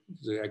the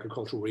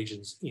agricultural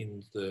regions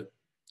in the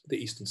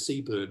eastern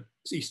seaboard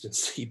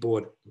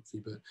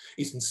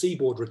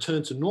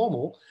return to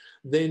normal,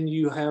 then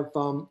you have,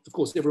 of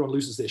course, everyone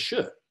loses their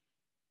shirt.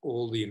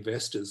 All the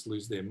investors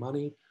lose their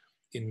money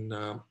in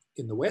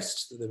the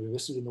West. They've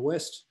invested in the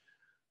West,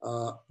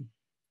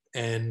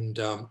 and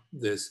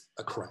there's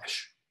a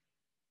crash.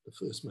 The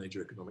first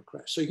major economic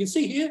crash. So you can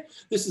see here,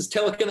 this is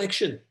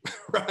teleconnection,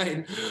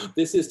 right?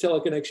 This is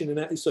teleconnection.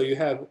 And so you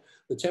have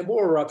the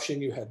Tambora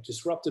eruption, you have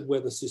disrupted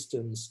weather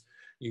systems,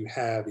 you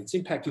have its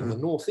impact in the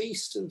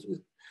northeast and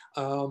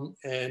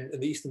the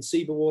eastern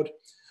seaboard,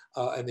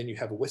 and then you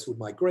have a westward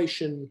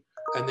migration.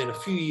 And then a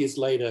few years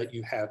later,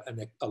 you have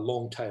a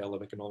long tail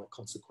of economic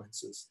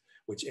consequences,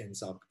 which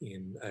ends up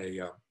in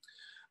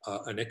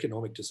an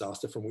economic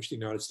disaster from which the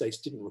United States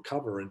didn't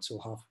recover until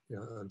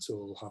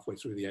halfway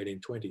through the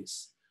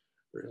 1820s.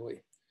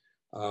 Really.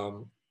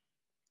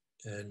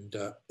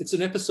 It's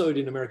an episode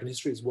in American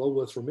history that's well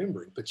worth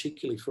remembering,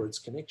 particularly for its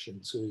connection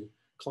to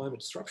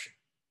climate disruption.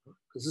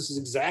 Because this is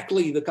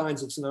exactly the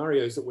kinds of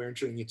scenarios that we're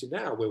entering into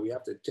now, where we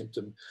have to attempt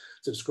to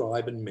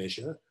describe and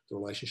measure the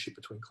relationship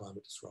between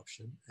climate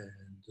disruption and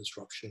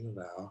disruption of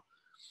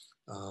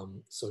our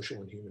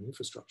social and human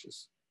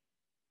infrastructures.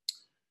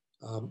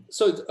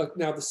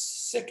 Now the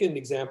second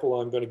example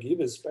I'm going to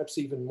give is perhaps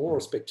even more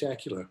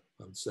spectacular,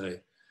 I would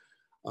say.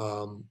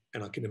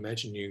 And I can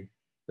imagine you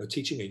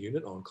teaching a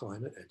unit on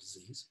climate and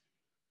disease.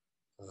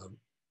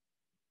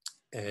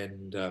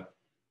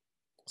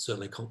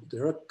 Certainly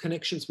there are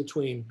connections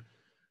between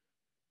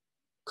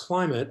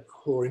climate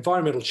or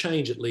environmental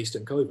change, at least,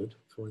 and COVID,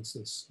 for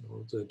instance,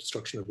 or the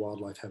destruction of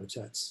wildlife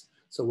habitats.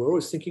 So we're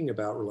always thinking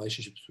about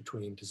relationships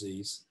between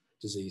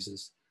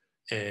diseases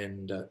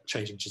and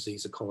changing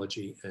disease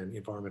ecology and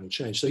environmental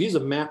change. So here's a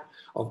map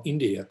of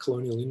India,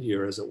 colonial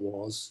India as it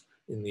was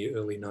in the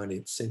early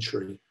 19th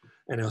century.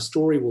 And our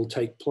story will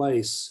take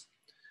place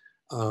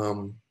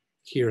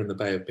here in the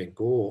Bay of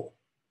Bengal.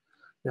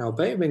 Now,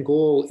 Bay of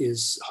Bengal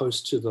is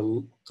host to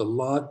the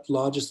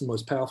largest and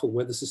most powerful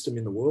weather system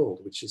in the world,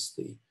 which is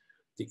the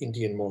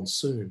Indian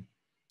monsoon.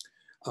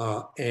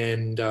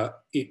 And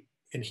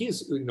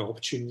here's an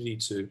opportunity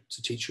to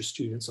teach your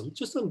students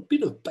just a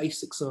bit of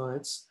basic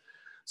science.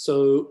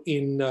 So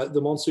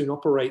the monsoon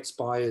operates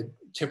by a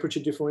temperature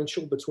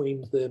differential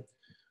between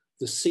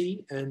the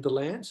sea and the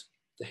land.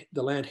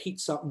 The land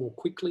heats up more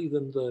quickly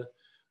than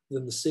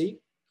the sea,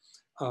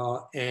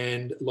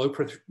 and low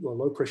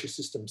pressure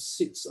system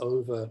sits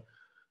over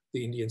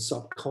the Indian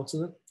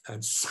subcontinent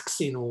and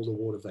sucks in all the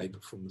water vapor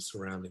from the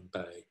surrounding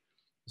bay.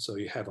 So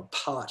you have a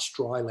parched,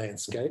 dry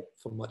landscape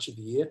for much of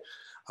the year,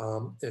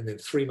 and then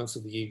 3 months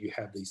of the year you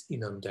have these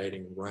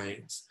inundating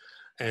rains,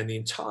 and the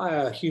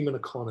entire human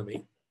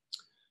economy,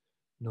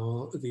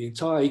 the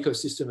entire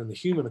ecosystem and the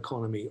human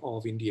economy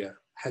of India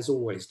has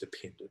always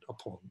depended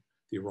upon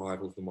the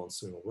arrival of the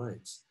monsoonal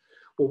rains.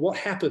 Well, what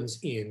happens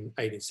in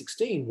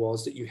 1816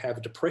 was that you have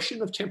a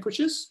depression of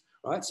temperatures,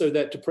 right? So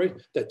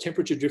that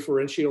temperature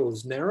differential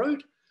is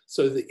narrowed,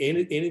 so the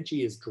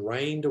energy is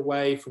drained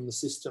away from the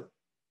system,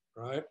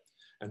 right?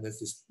 And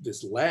there's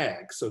this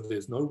lag, so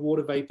there's no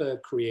water vapor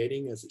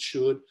creating as it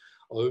should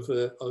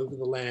over the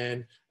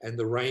land, and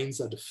the rains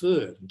are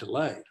deferred and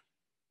delayed,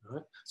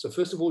 right? So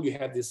first of all, you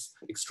have this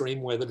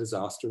extreme weather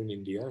disaster in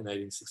India in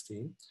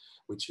 1816,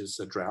 which is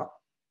a drought.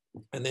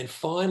 And then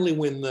finally,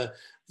 when the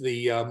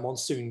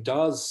monsoon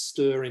does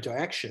stir into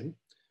action,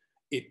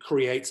 it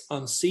creates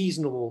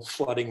unseasonable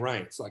flooding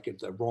rains, like at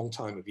the wrong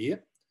time of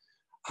year,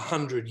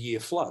 100-year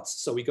floods.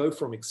 So we go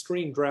from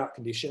extreme drought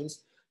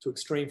conditions to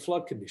extreme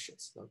flood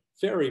conditions,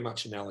 very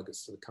much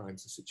analogous to the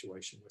kinds of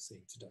situation we're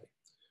seeing today.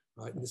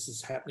 Right? And this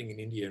is happening in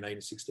India in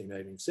 1816,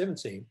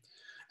 1817.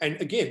 And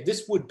again,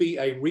 this would be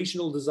a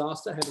regional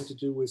disaster having to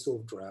do with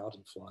sort of drought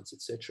and floods,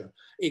 etc.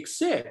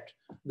 Except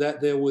that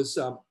there was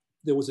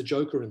a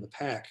joker in the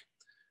pack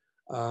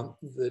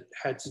that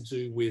had to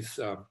do with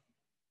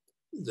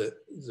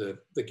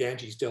the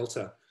Ganges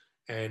Delta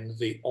and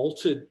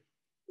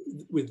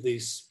with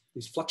these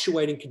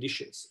fluctuating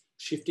conditions,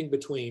 shifting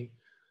between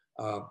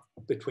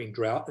between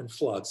drought and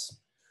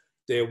floods,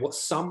 there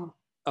was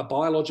a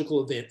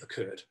biological event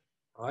occurred,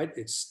 right?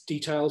 Its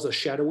details are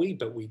shadowy,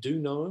 but we do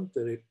know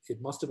that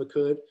it must have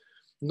occurred.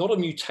 Not a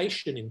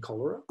mutation in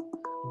cholera,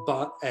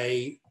 but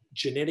a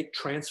genetic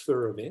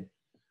transfer event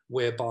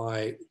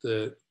whereby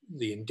the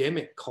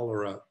endemic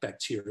cholera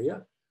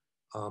bacteria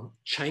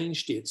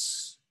changed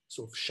its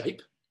sort of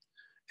shape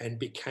and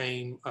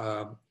became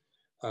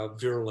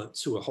virulent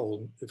to a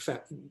whole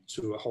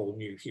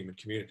new human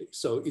community.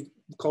 So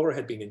cholera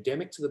had been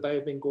endemic to the Bay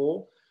of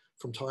Bengal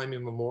from time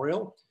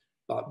immemorial,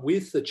 but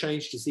with the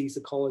changed disease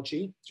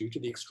ecology due to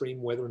the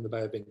extreme weather in the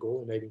Bay of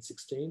Bengal in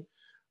 1816,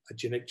 a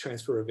genetic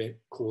transfer event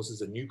causes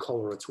a new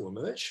cholera to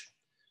emerge.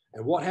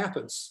 And what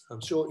happens?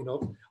 I'm sure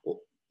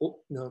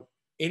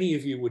any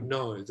of you would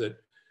know that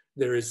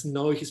there is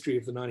no history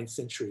of the 19th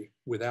century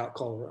without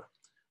cholera.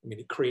 I mean,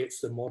 it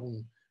creates the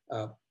modern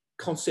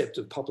concept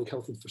of public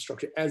health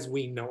infrastructure as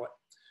we know it,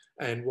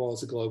 and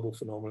was a global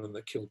phenomenon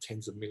that killed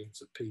tens of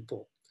millions of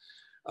people.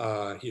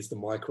 Here's the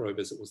microbe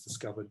as it was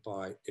discovered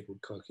by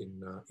Edward Koch in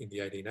the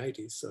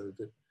 1880s, so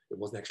that it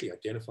wasn't actually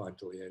identified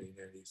until the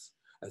 1880s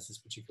as this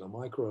particular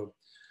microbe.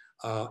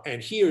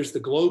 And here's the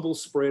global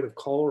spread of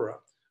cholera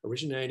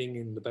originating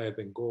in the Bay of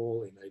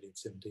Bengal in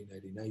 1817,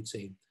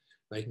 1818,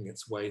 making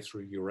its way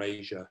through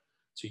Eurasia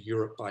to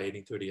Europe by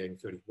 1830,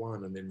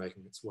 1831, and then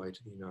making its way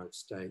to the United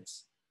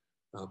States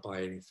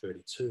by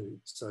 1832.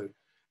 So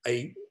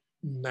a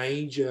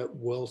major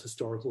world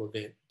historical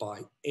event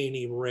by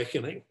any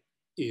reckoning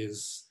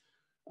is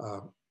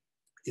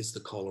the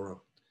cholera,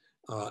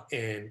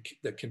 and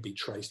that can be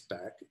traced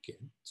back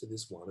again to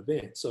this one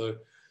event. So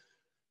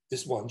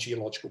this one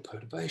geological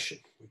perturbation,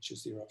 which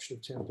is the eruption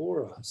of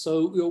Tambora.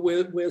 So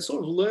we're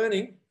sort of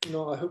learning,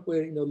 I hope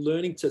we're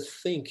learning to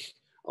think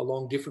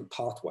along different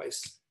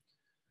pathways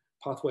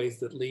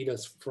that lead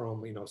us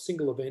from a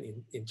single event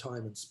in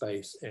time and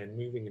space and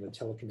moving in a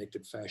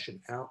teleconnected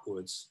fashion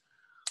outwards,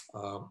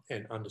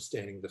 and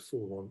understanding to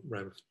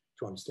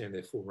understand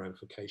their full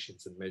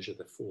ramifications and measure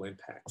the full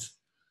impact.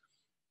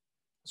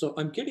 So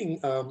I'm getting,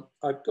 I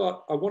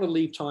want to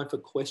leave time for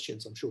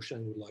questions. I'm sure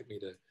Shane would like me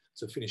to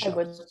finish up.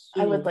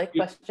 I would like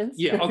questions.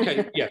 Yeah,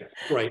 okay, yeah,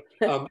 great.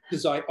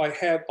 Because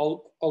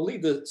I'll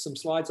leave some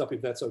slides up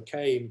if that's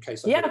okay, in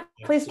case. Yeah,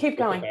 please keep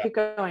going. Keep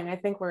going. I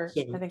think we're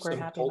some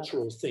happy.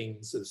 Cultural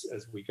things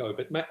as we go.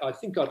 But Matt, I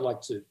think I'd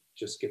like to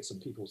just get some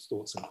people's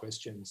thoughts and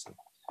questions,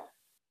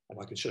 and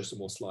I can show some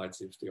more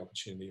slides if the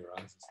opportunity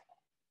arises.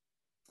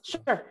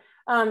 Sure.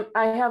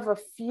 I have a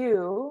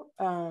few,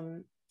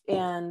 and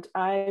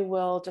I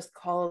will just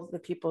call the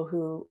people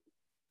who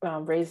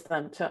raise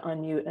them to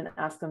unmute and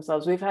ask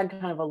themselves. We've had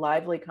kind of a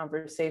lively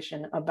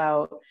conversation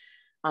about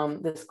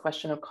this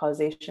question of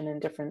causation in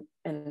different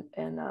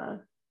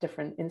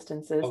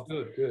instances.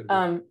 Oh, good.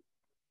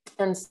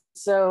 And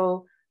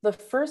so the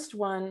first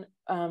one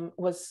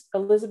was,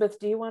 Elizabeth,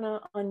 do you want to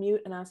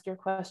unmute and ask your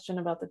question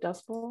about the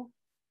Dust Bowl?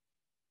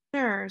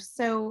 Sure.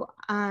 So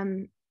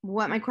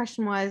what my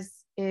question was,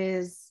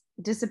 is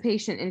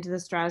dissipation into the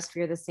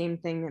stratosphere the same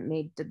thing that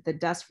made the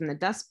dust from the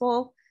Dust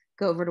Bowl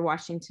go over to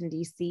Washington,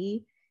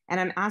 D.C.? And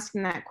I'm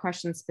asking that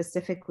question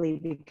specifically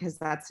because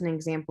that's an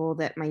example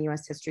that my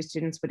US history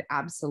students would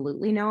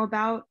absolutely know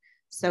about.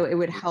 So it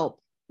would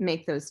help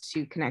make those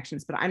two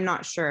connections, but I'm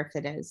not sure if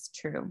it is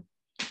true.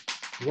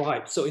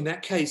 Right. So in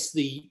that case,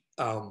 the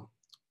Dust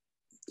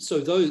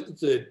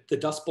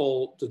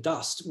Bowl, the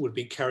dust would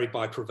be carried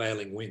by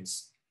prevailing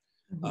winds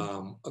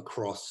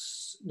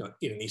across,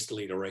 in an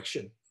easterly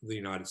direction of the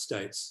United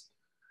States.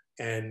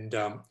 And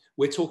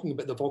we're talking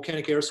about the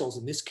volcanic aerosols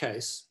in this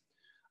case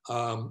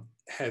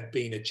have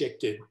been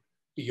ejected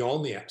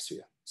beyond the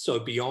atmosphere. So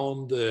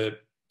beyond the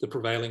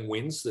prevailing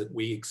winds that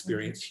we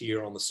experience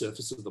here on the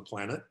surface of the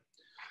planet,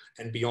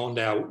 and beyond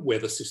our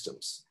weather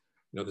systems.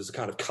 There's a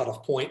kind of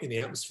cutoff point in the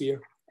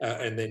atmosphere,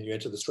 and then you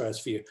enter the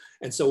stratosphere.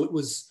 And so it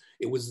was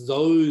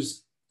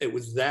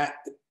that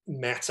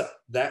matter,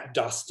 that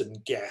dust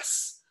and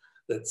gas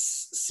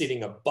that's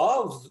sitting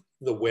above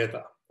the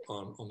weather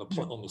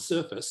on the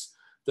surface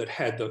that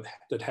had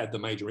the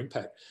major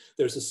impact.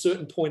 There's a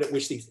certain point at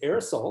which these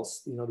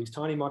aerosols, these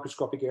tiny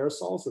microscopic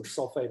aerosols of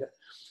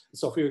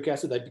sulfuric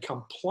acid, they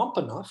become plump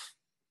enough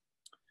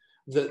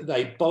that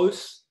they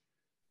both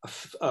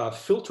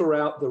filter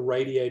out the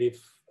radiative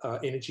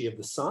energy of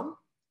the sun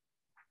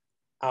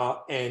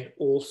and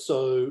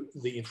also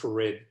the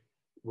infrared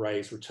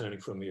rays returning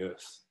from the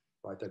Earth.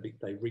 Right?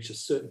 They reach a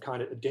certain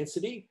kind of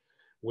density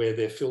where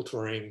they're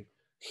filtering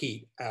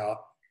heat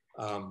out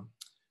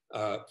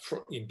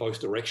in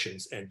both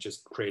directions and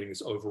just creating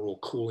this overall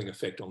cooling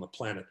effect on the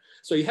planet.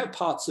 So you have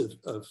parts of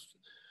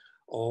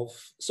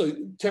so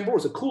Tambora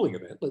is a cooling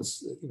event.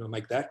 Let's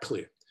make that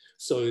clear.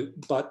 So,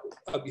 but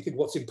you think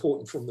what's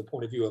important from the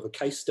point of view of a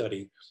case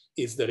study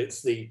is that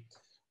it's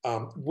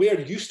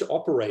we're used to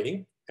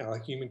operating, our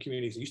human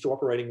communities are used to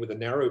operating within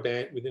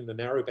the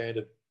narrow band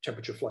of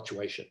temperature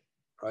fluctuation,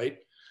 right?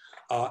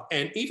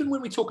 And even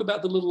when we talk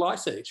about the Little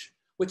Ice Age,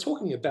 we're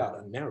talking about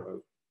a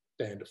narrow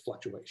band of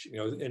fluctuation,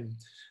 and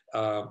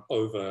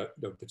over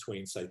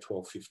between say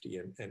 1250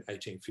 and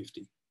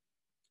 1850.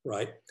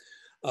 right?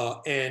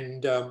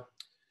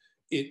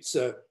 It's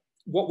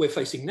what we're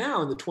facing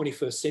now in the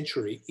 21st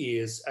century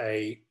is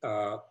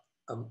an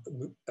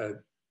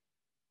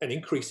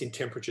increase in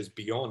temperatures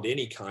beyond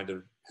any kind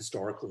of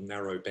historical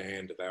narrow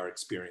band of our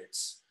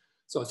experience.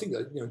 So I think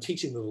that,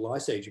 teaching the Little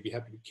Ice Age, you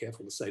have to be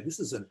careful to say this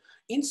is an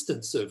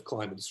instance of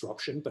climate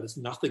disruption, but it's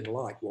nothing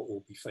like what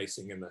we'll be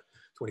facing in the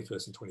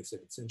 21st and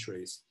 22nd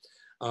centuries.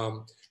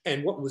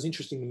 And what was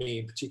interesting to me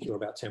in particular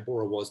about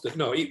Tambora was that,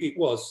 it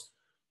was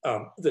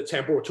that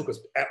Tambora took us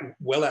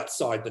well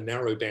outside the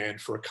narrow band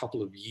for a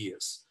couple of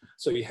years.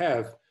 So you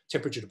have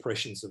temperature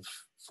depressions of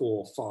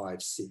 4,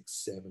 5, 6,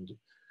 7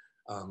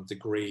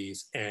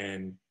 degrees,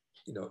 and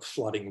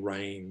flooding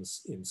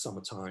rains in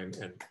summertime,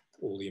 and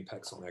all the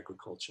impacts on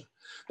agriculture.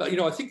 But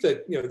I think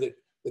that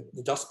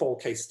the Dust Bowl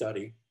case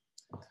study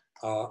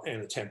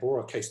and the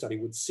Tambora case study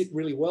would sit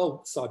really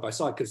well side by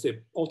side, because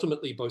they're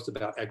ultimately both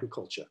about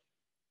agriculture.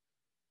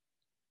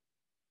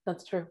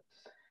 That's true.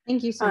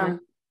 Thank you so much.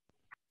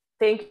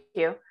 Thank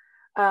you.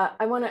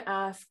 I want to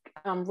ask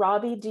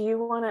Robbie, do you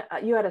want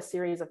to, you had a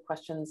series of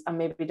questions,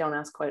 maybe don't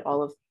ask quite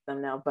all of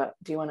them now, but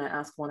do you want to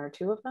ask one or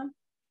two of them?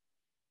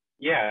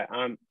 Yeah.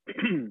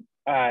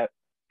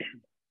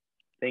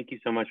 Thank you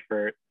so much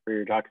for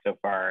your talk so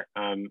far.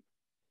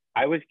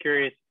 I was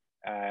curious,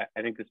 I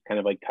think this kind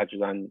of like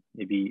touches on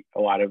maybe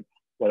a lot of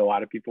what a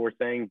lot of people were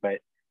saying,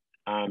 but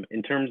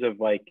in terms of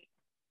like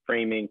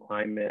framing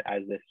climate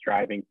as this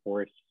driving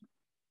force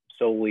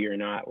solely or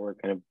not, or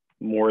kind of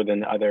more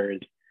than others,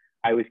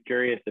 I was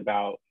curious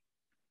about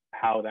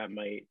how that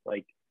might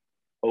like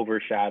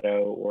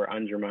overshadow or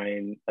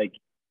undermine like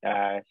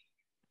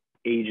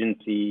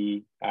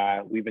agency.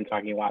 We've been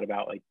talking a lot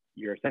about like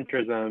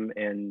Eurocentrism,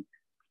 and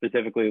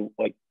specifically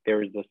like there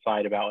was the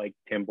slide about like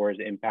Tambora's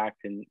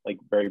impact, and like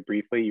very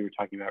briefly you were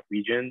talking about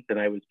regions, and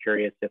I was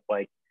curious if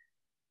like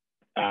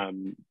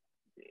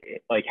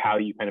how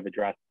you kind of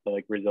address the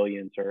like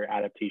resilience or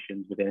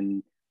adaptations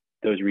within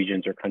those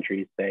regions or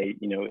countries, say,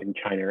 in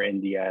China or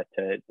India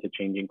to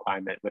changing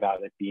climate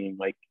without it being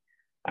like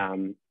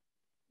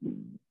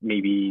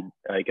maybe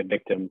like a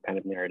victim kind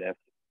of narrative.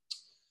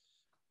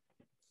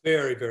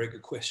 Very, very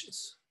good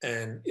questions.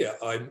 And yeah,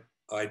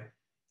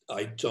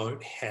 I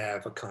don't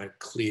have a kind of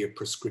clear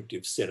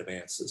prescriptive set of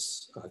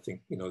answers. I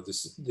think,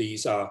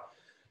 these are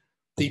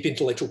deep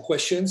intellectual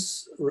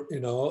questions,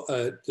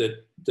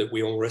 that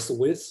we all wrestle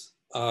with.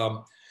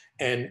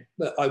 And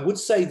I would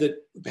say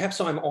that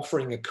perhaps I'm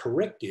offering a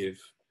corrective,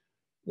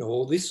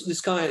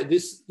 this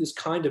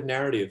kind of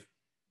narrative,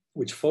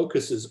 which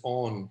focuses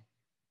on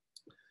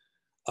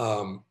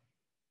the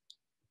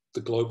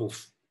global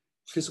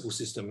physical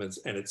system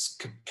and its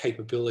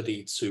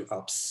capability to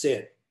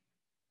upset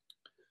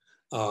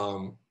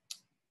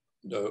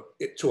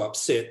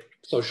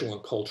social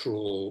and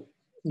cultural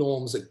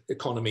norms,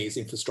 economies,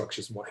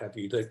 infrastructures, and what have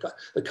you.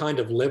 The kind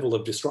of level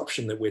of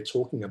disruption that we're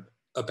talking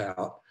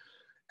about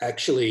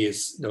actually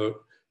is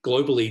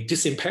globally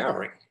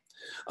disempowering,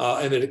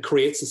 and that it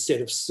creates a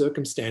set of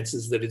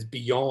circumstances that is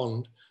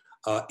beyond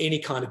any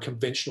kind of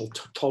conventional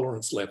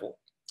tolerance level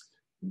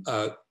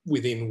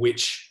within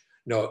which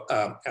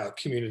our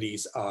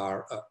communities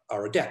are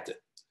adapted.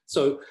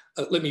 So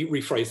let me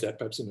rephrase that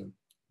perhaps in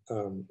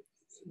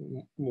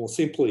more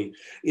simply,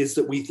 is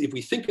that if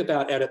we think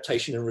about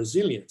adaptation and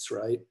resilience,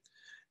 right,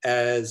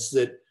 as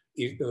that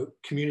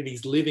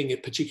communities living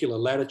at particular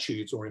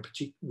latitudes or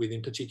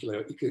within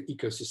particular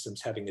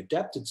ecosystems having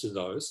adapted to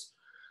those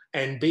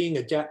and being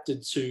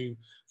adapted to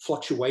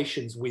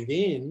fluctuations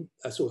within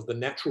a sort of the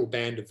natural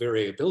band of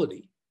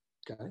variability,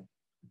 okay?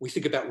 We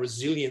think about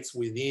resilience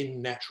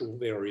within natural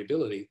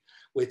variability.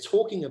 We're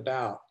talking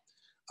about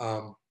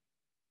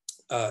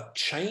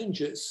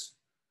changes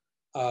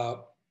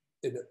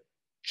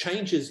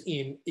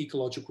in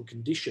ecological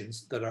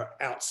conditions that are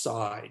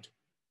outside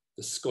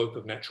the scope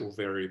of natural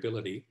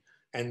variability,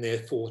 and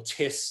therefore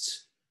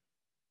test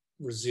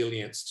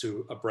resilience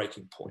to a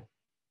breaking point,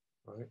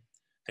 right?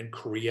 And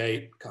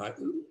create kind of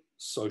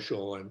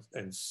social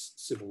and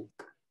civil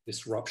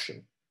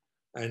disruption.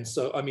 And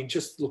so, I mean,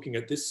 just looking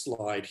at this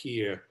slide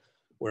here,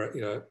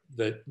 where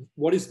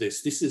what is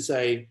this? This is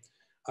a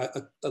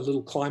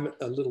little climate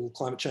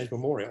change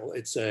memorial.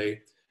 It's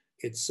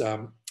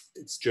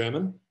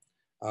German,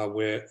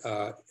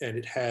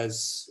 and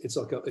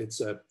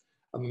it's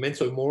a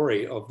memento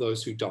mori of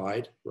those who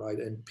died, right?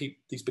 And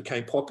these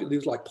became popular. It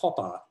was like pop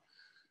art.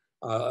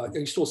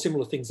 You saw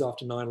similar things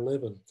after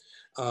 9/11.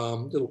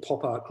 Little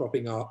pop art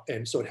cropping up,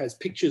 and so it has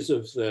pictures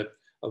of the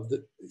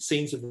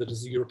scenes of the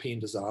European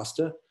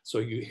disaster. So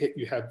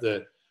you have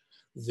the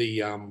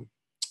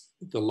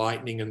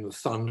lightning and the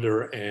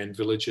thunder, and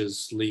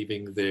villagers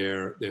leaving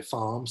their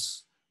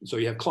farms. So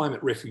you have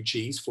climate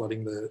refugees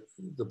flooding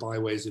the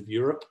byways of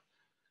Europe.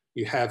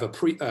 You have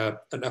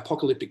an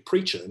apocalyptic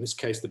preacher, in this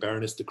case, the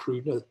Baroness de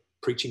Krüger,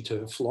 preaching to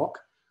her flock.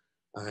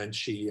 And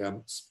she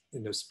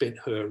spent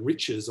her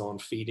riches on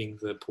feeding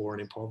the poor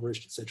and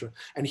impoverished, etc.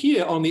 And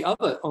here on the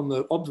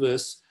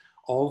obverse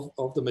of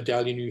the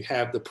medallion, you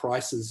have the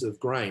prices of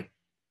grain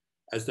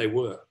as they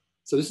were.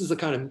 So this is a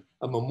kind of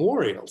a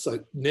memorial.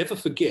 So never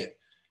forget,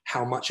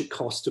 how much it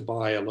cost to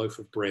buy a loaf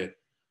of bread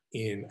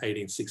in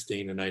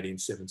 1816 and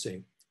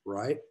 1817,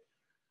 right?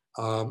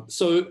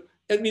 So,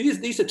 I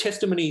mean, these are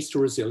testimonies to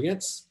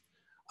resilience,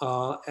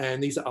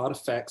 and these are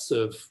artifacts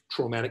of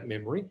traumatic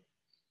memory,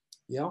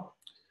 yeah.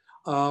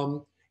 I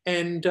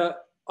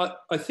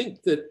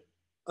think that,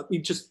 I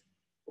mean,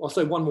 I'll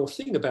say one more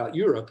thing about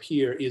Europe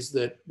here is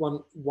that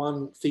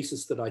one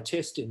thesis that I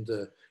test in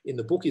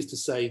the book is to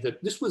say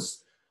that this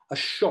was a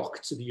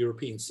shock to the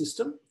European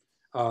system,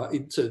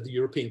 to the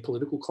European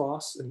political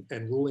class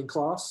and ruling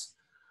class.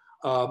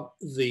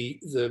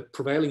 The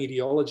prevailing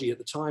ideology at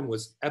the time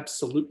was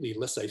absolutely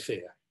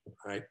laissez-faire,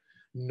 right?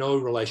 No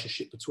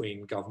relationship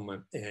between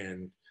government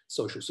and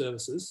social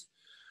services.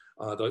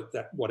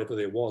 That whatever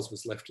there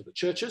was left to the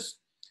churches.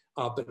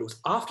 But it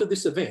was after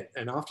this event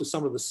and after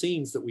some of the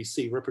scenes that we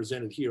see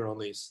represented here on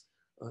these,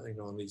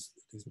 on these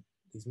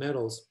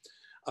medals,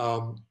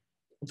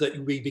 that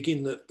we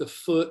begin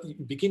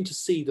begin to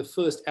see the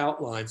first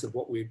outlines of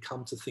what we've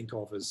come to think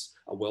of as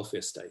a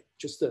welfare state.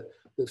 Just the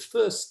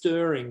first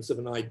stirrings of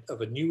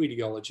a new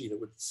ideology that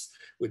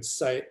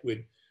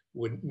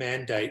would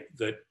mandate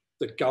that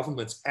the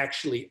governments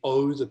actually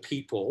owe the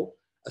people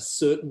a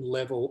certain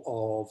level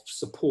of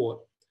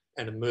support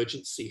and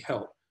emergency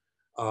help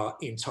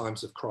in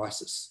times of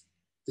crisis.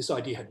 This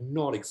idea had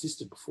not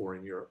existed before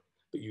in Europe.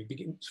 But you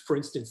begin, for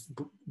instance,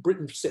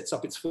 Britain sets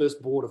up its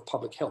first board of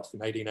public health in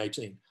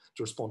 1818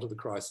 to respond to the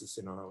crisis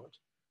in Ireland.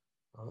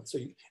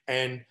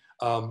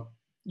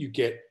 You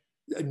get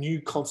a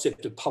new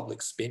concept of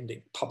public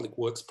spending, public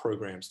works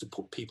programs to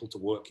put people to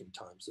work in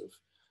times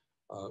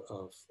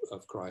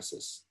of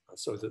crisis,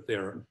 so that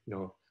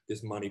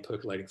there's money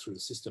percolating through the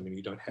system, and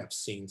you don't have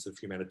scenes of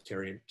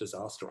humanitarian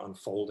disaster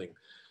unfolding,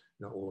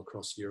 all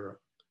across Europe.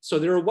 So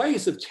there are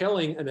ways of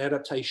telling an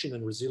adaptation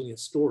and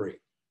resilience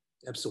story.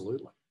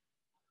 Absolutely.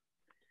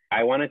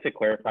 I wanted to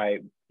clarify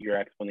your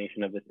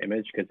explanation of this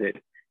image because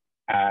it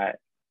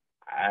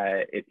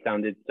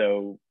sounded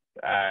so,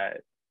 I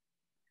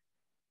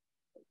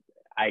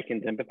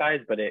can sympathize,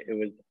 but it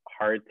was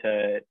hard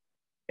to,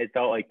 it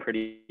felt like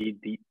pretty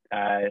deep,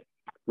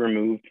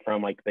 removed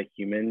from like the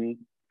human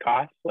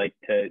cost, like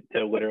to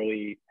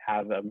literally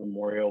have a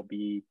memorial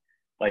be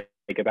like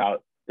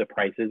about the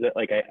prices.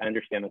 Like I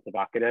understand that's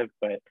evocative,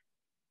 but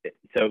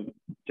so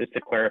just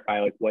to clarify,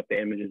 like what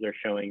the images are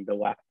showing,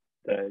 the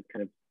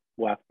kind of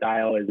left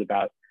dial is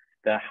about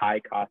the high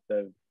cost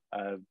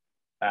of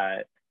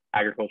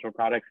agricultural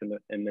products,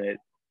 and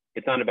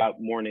it's not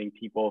about mourning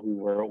people who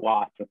were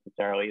lost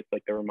necessarily. It's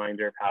like a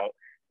reminder of how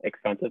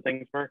expensive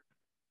things were.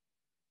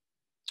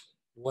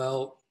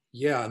 Well,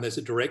 yeah, and there's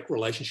a direct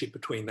relationship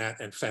between that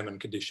and famine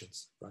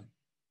conditions, right?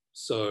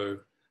 So,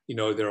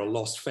 there are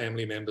lost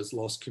family members,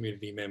 lost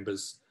community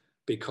members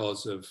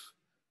because of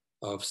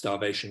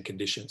starvation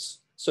conditions.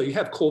 So you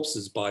have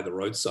corpses by the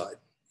roadside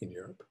in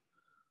Europe.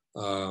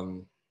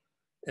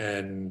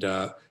 And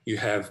you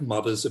have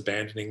mothers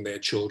abandoning their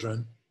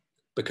children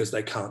because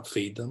they can't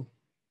feed them,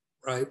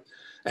 right?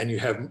 And you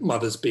have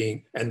mothers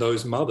and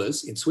those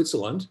mothers in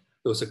Switzerland,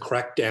 there was a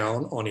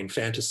crackdown on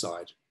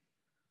infanticide.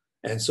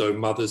 And so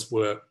mothers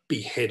were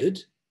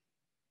beheaded,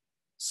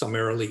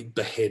 summarily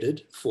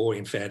beheaded for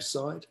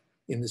infanticide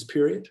in this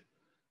period.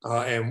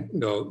 And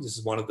this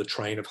is one of the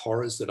train of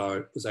horrors that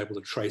I was able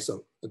to trace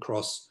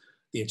across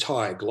the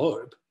entire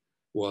globe.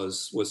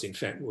 Was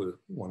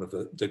one of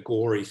the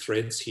gory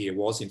threads here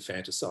was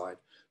infanticide,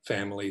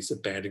 families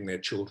abandoning their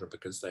children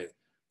because they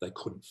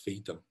couldn't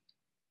feed them.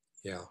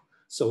 Yeah,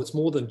 so it's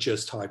more than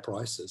just high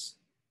prices.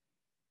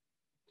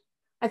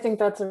 I think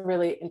that's a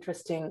really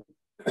interesting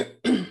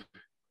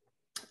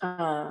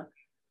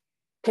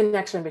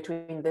connection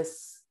between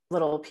this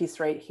little piece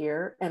right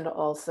here and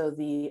also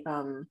the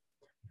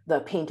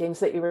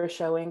paintings that you were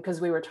showing, because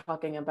we were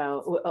talking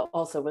about,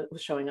 also what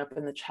was showing up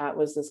in the chat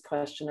was this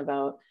question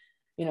about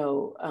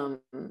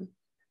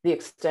the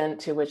extent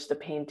to which the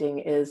painting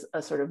is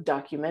a sort of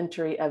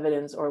documentary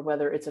evidence or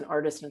whether it's an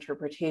artist's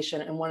interpretation.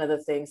 And one of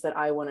the things that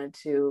I wanted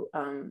to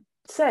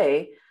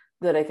say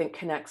that I think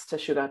connects to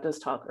Shugata's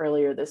talk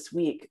earlier this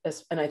week,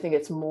 and I think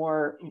it's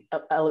more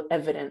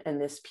evident in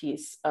this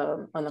piece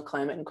on the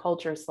climate and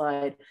culture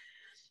slide,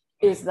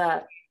 is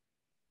that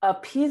a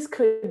piece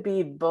could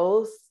be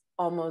both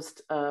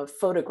almost a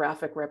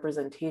photographic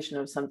representation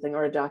of something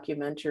or a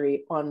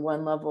documentary on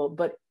one level,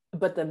 but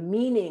the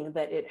meaning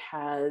that it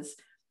has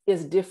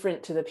is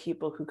different to the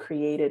people who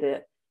created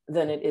it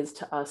than it is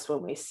to us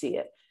when we see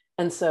it.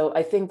 And so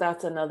I think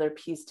that's another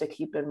piece to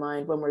keep in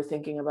mind when we're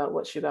thinking about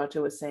what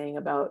Shugata was saying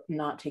about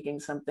not taking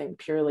something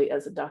purely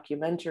as a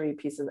documentary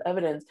piece of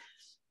evidence,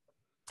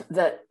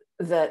 that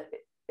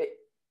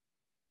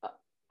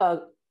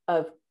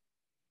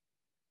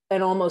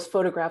an almost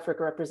photographic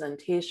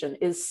representation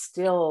is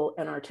still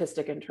an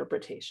artistic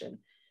interpretation.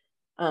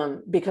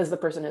 Because the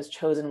person has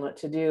chosen what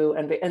to do.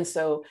 And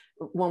so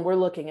when we're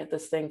looking at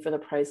this thing for the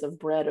price of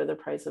bread or the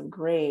price of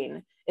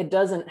grain, it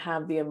doesn't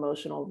have the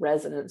emotional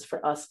resonance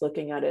for us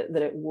looking at it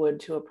that it would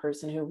to a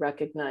person who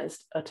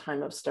recognized a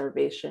time of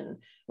starvation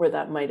where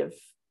that might have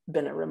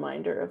been a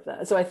reminder of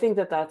that. So I think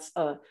that that's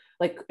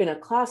like in a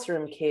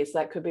classroom case,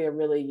 that could be a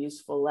really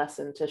useful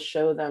lesson to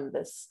show them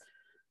this,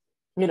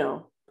 you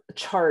know,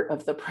 chart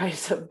of the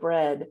price of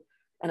bread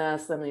and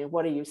ask them, you know,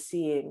 what are you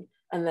seeing?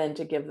 And then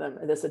to give them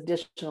this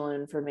additional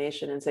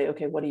information and say,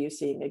 okay, what are you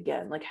seeing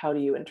again? Like, how do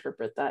you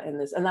interpret that in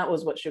this? And that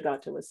was what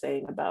Shugata was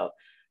saying about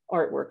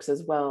artworks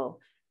as well,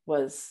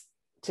 was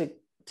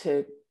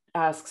to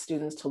ask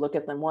students to look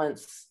at them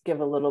once, give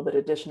a little bit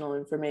additional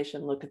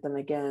information, look at them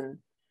again.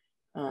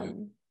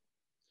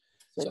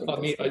 So I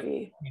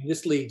mean,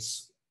 this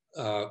leads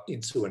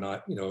into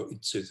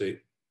into the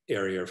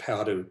area of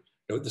how to, you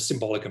know, the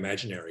symbolic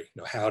imaginary.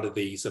 You know, how do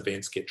these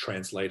events get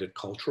translated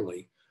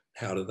culturally?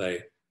 How do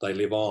they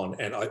live on?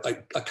 And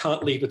I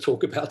can't leave a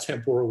talk about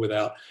Tambora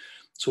without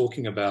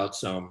talking about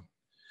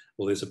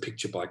well, there's a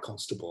picture by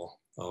Constable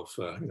of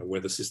you know,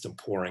 weather system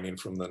pouring in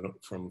from the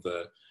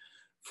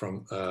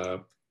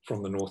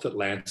North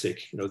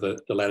Atlantic. You know, the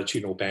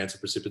latitudinal bands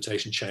of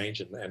precipitation change,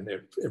 and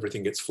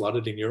everything gets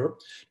flooded in Europe.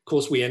 Of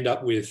course, we end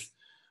up with,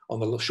 on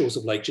the shores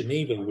of Lake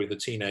Geneva, with a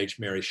teenage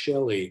Mary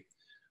Shelley,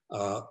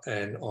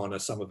 and on a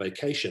summer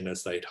vacation,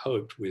 as they'd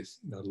hoped, with,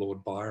 you know,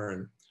 Lord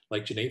Byron.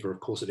 Lake Geneva, of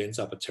course, it ends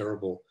up a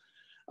terrible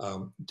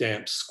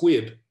damp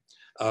squib,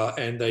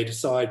 and they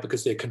decide,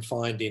 because they're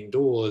confined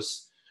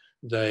indoors,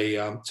 they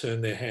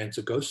turn their hand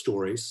to ghost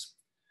stories.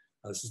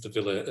 This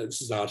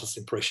is artist's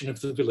impression of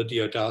the Villa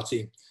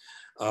Diodati,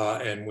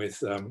 and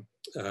with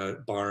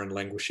Byron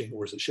languishing,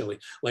 or is it Shelley,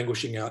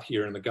 languishing out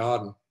here in the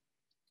garden,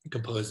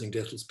 composing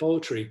deathless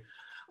poetry.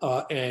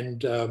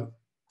 And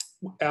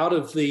out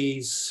of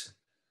these,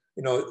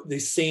 you know,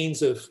 these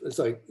scenes of, it's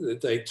like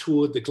they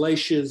toured the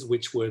glaciers,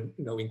 which were,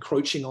 you know,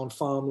 encroaching on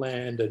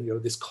farmland, and, you know,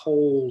 this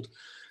cold,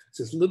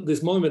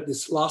 this moment,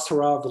 this last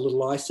hurrah of the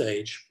Little Ice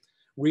Age,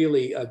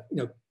 really, you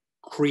know,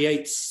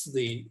 creates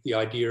the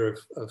idea of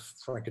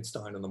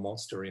Frankenstein and the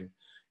monster in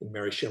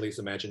Mary Shelley's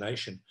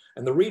imagination.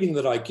 And the reading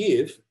that I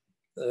give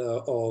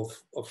of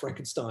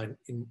Frankenstein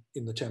in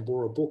the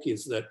Tambora book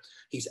is that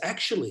he's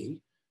actually, you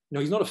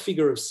know, he's not a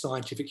figure of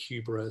scientific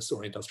hubris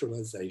or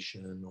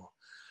industrialization, or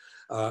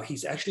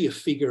he's actually a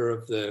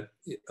figure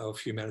of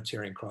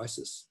humanitarian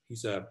crisis.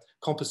 He's a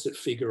composite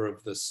figure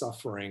of the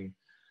suffering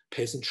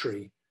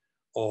peasantry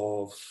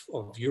of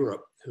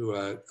Europe, who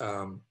have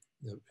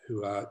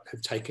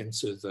taken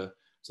to the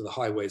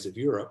highways of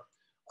Europe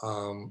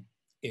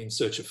in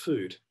search of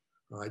food.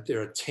 Right?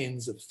 There are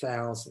tens of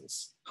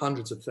thousands,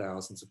 hundreds of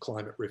thousands of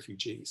climate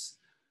refugees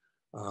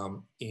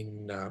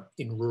in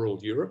rural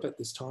Europe at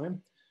this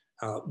time,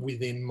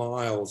 within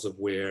miles of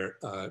where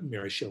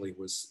Mary Shelley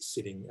was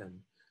sitting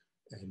and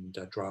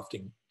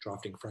drafting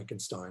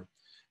Frankenstein.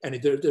 And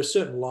there are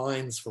certain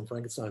lines from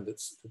Frankenstein that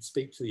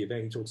speak to the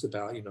event. He talks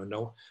about, you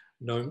know,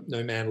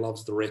 no man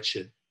loves the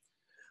wretched.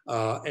 We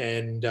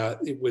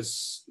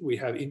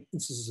have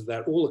instances of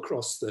that all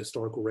across the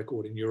historical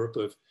record in Europe,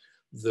 of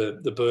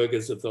the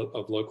burghers of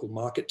local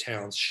market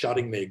towns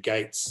shutting their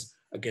gates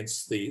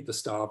against the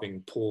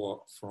starving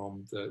poor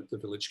from the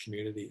village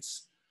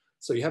communities.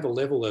 So you have a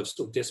level of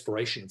sort of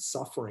desperation and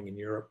suffering in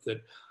Europe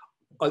that,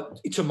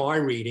 to my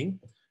reading,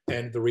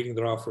 and the reading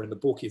that I offer in the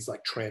book, is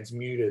like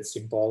transmuted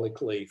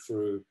symbolically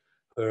through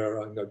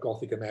her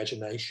Gothic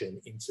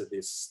imagination into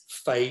this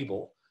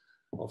fable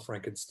of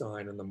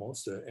Frankenstein and the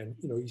monster. And,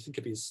 you know, you think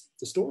of the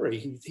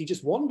story, he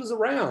just wanders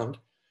around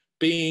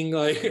being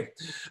like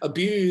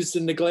abused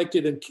and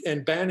neglected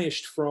and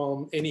banished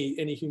from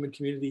any human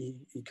community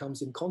he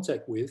comes in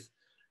contact with.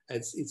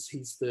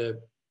 He's the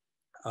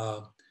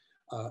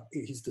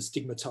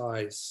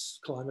stigmatized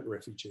climate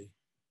refugee.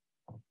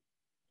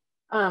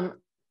 I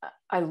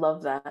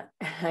love that.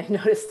 I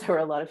noticed there were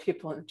a lot of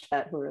people in the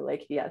chat who were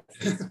like, yes,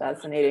 it's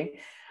fascinating.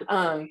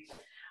 There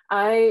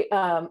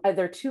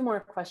are two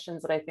more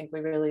questions that I think we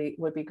really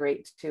would be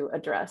great to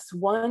address.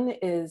 One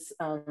is,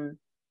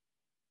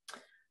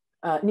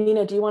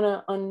 Nina, do you want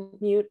to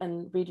unmute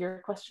and read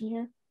your question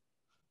here?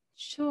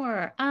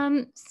 Sure.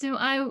 So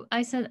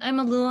I said I'm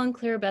a little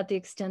unclear about the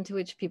extent to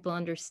which people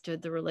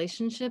understood the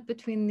relationship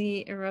between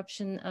the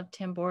eruption of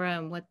Tambora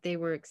and what they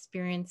were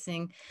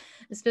experiencing,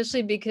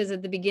 especially because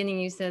at the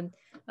beginning you said,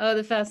 oh,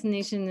 the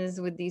fascination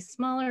is with these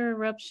smaller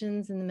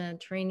eruptions in the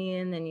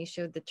Mediterranean, and you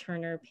showed the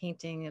Turner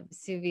painting of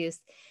Vesuvius.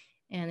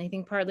 And I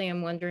think partly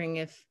I'm wondering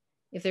if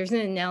there's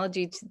an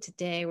analogy to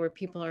today where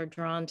people are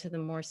drawn to the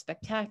more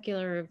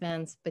spectacular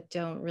events, but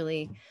don't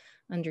really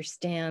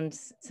understand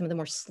some of the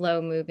more slow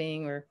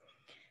moving or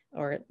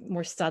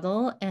more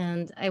subtle.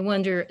 And I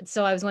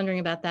was wondering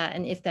about that,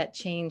 and if that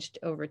changed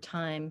over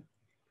time,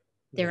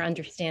 their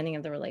understanding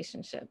of the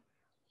relationship.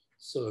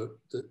 So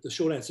the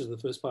short answer to the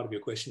first part of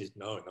your question is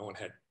no, no one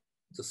had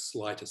the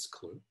slightest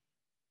clue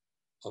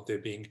of there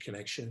being a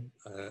connection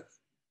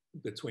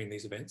between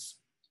these events.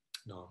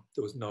 No,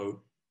 there was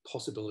no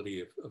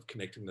possibility of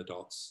connecting the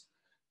dots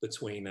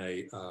between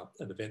an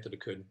event that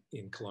occurred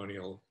in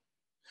colonial,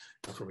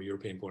 from a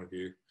European point of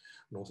view,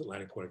 North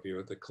Atlantic point of view,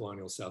 at the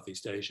colonial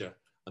Southeast Asia.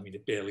 I mean,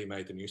 it barely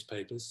made the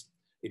newspapers.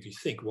 If you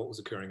think what was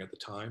occurring at the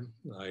time,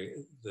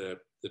 the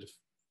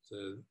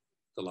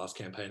last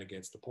campaign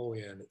against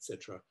Napoleon,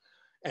 etc.,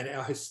 And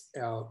our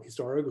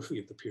historiography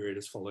of the period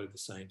has followed the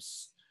same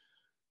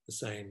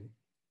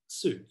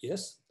suit,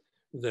 yes?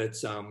 That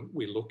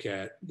we look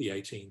at the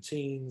 18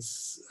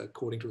 teens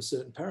according to a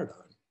certain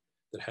paradigm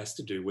that has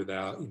to do with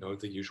our,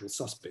 the usual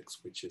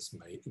suspects, which is,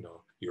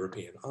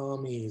 European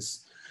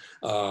armies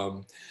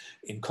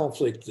in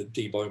conflict, their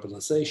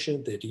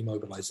demobilization,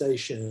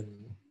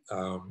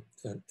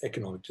 and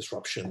economic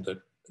disruption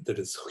that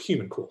is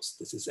human caused.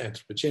 This is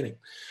anthropogenic.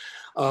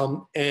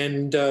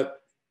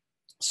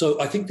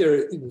 So I think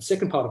the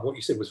second part of what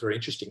you said was very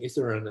interesting. Is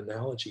there an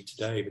analogy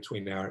today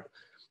between how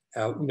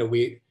do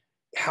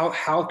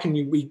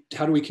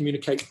we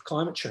communicate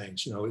climate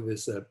change?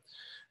 There's a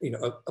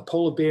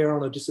polar bear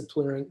on a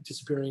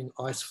disappearing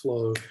ice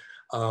flow,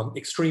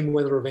 extreme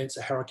weather events,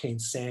 a Hurricane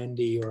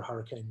Sandy or a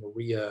Hurricane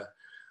Maria.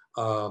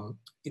 And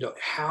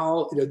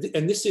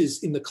this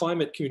is in the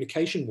climate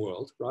communication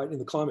world, right? In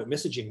the climate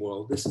messaging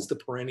world, this is the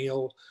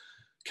perennial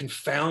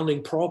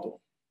confounding problem,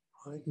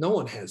 right? No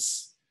one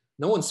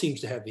seems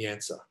to have the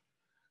answer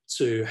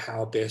to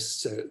how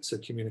best to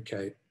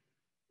communicate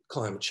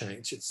climate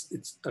change.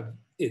 It's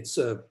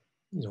a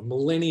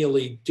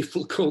millennially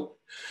difficult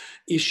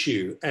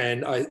issue,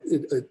 and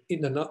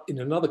in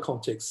another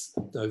context,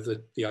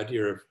 the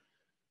idea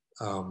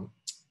of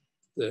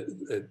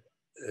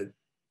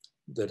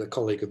that a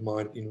colleague of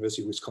mine at the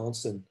University of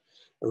Wisconsin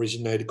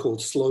originated called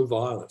slow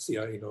violence.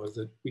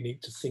 That we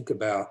need to think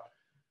about,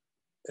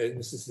 and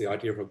this is the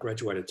idea of a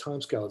graduated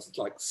timescale. It's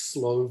like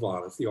slow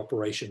violence, the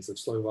operations of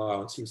slow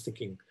violence. He was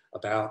thinking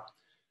about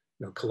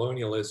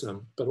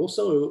colonialism, but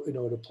also it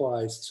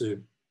applies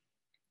to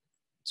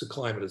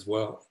climate as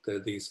well. There are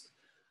these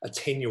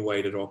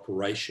attenuated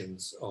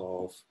operations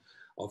of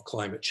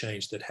climate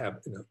change that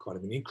have kind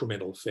of an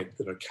incremental effect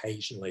that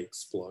occasionally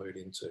explode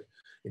into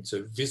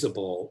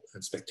visible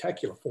and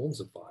spectacular forms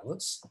of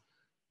violence,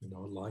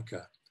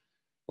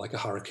 like a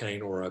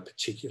hurricane or a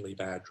particularly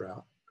bad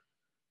drought.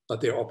 But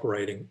they're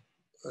operating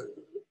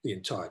the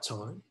entire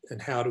time.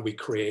 And how do we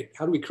create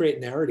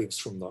narratives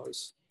from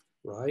those,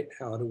 right?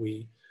 How do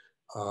we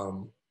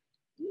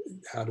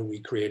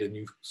create a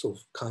new sort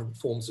of kind of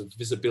forms of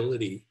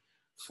visibility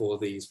for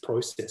these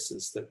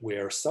processes that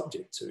we're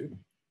subject to,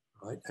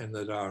 right? And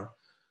that are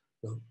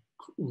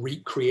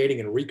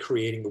recreating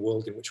the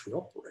world in which we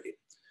operate.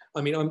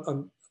 I mean,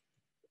 I'm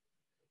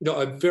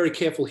very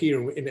careful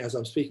here, and as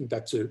I'm speaking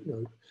back to,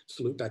 to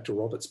loop back to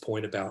Robert's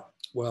point about,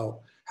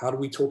 well, how do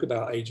we talk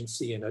about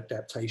agency and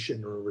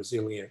adaptation or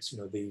resilience,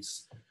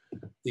 these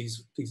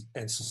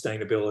and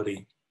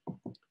sustainability,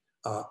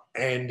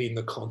 and in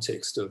the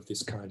context of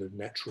this kind of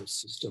natural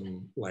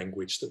system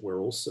language that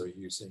we're also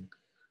using.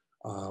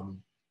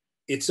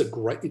 It's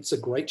a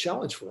great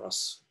challenge for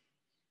us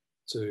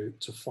to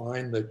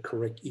find the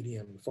correct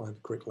idiom, find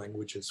the correct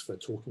languages for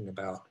talking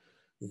about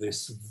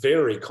this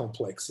very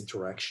complex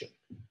interaction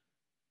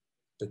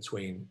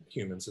between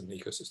humans and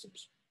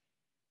ecosystems.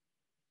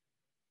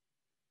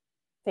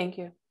 Thank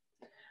you.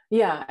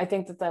 Yeah, I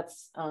think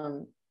that's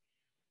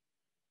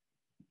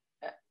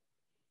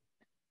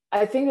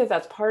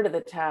part of the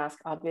task.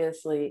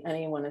 Obviously,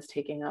 anyone is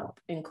taking up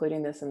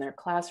including this in their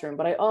classroom.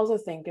 But I also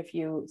think if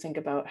you think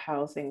about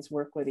how things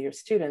work with your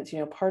students,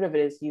 part of it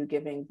is you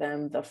giving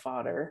them the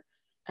fodder,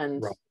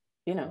 and right.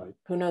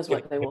 Who knows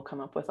what they will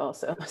come up with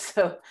also.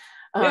 So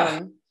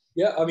yeah,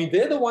 I mean,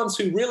 they're the ones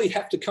who really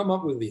have to come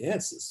up with the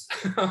answers.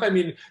 I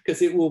mean,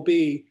 because it will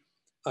be,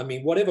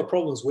 whatever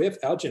problems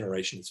our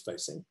generation is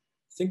facing,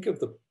 think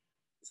of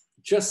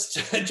just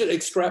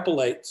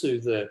extrapolate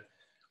to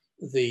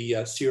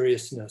the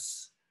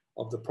seriousness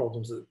of the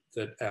problems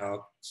that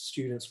our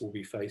students will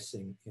be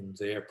facing in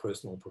their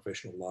personal and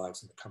professional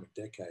lives in the coming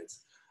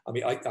decades. I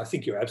mean, I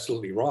think you're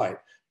absolutely right.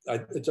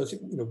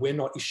 We're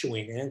not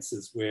issuing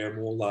answers. We're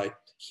more like,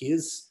 here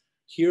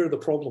are the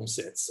problem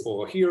sets,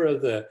 or here are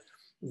the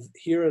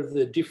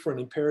different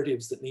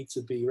imperatives that need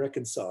to be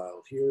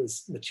reconciled. Here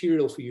is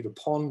material for you to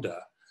ponder.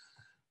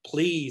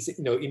 Please,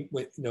 in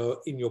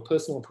your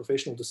personal and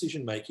professional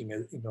decision making,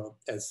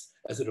 as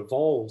it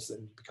evolves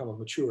and you become a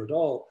mature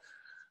adult,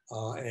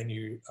 and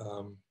here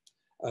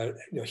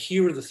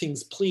are the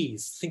things.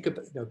 Please think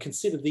about,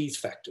 consider these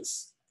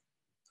factors.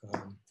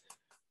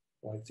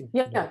 I think,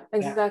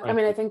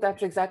 exactly. I think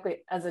that's exactly,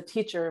 as a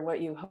teacher,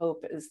 what you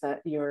hope is that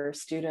your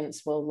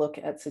students will look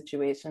at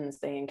situations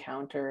they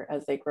encounter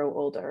as they grow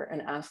older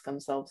and ask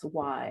themselves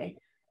why.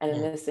 And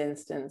in this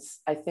instance,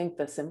 I think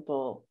the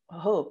simple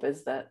hope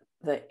is that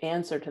the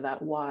answer to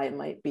that why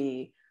might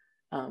be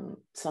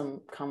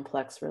some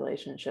complex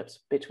relationships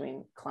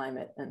between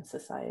climate and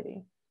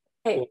society.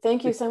 Hey,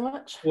 thank you so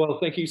much. Well,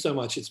 thank you so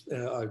much.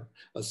 I'm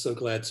so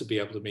glad to be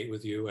able to meet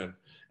with you,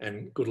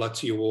 and good luck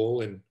to you all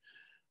in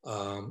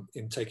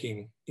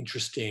taking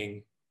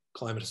interesting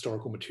climate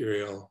historical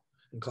material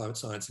and climate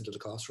science into the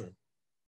classroom.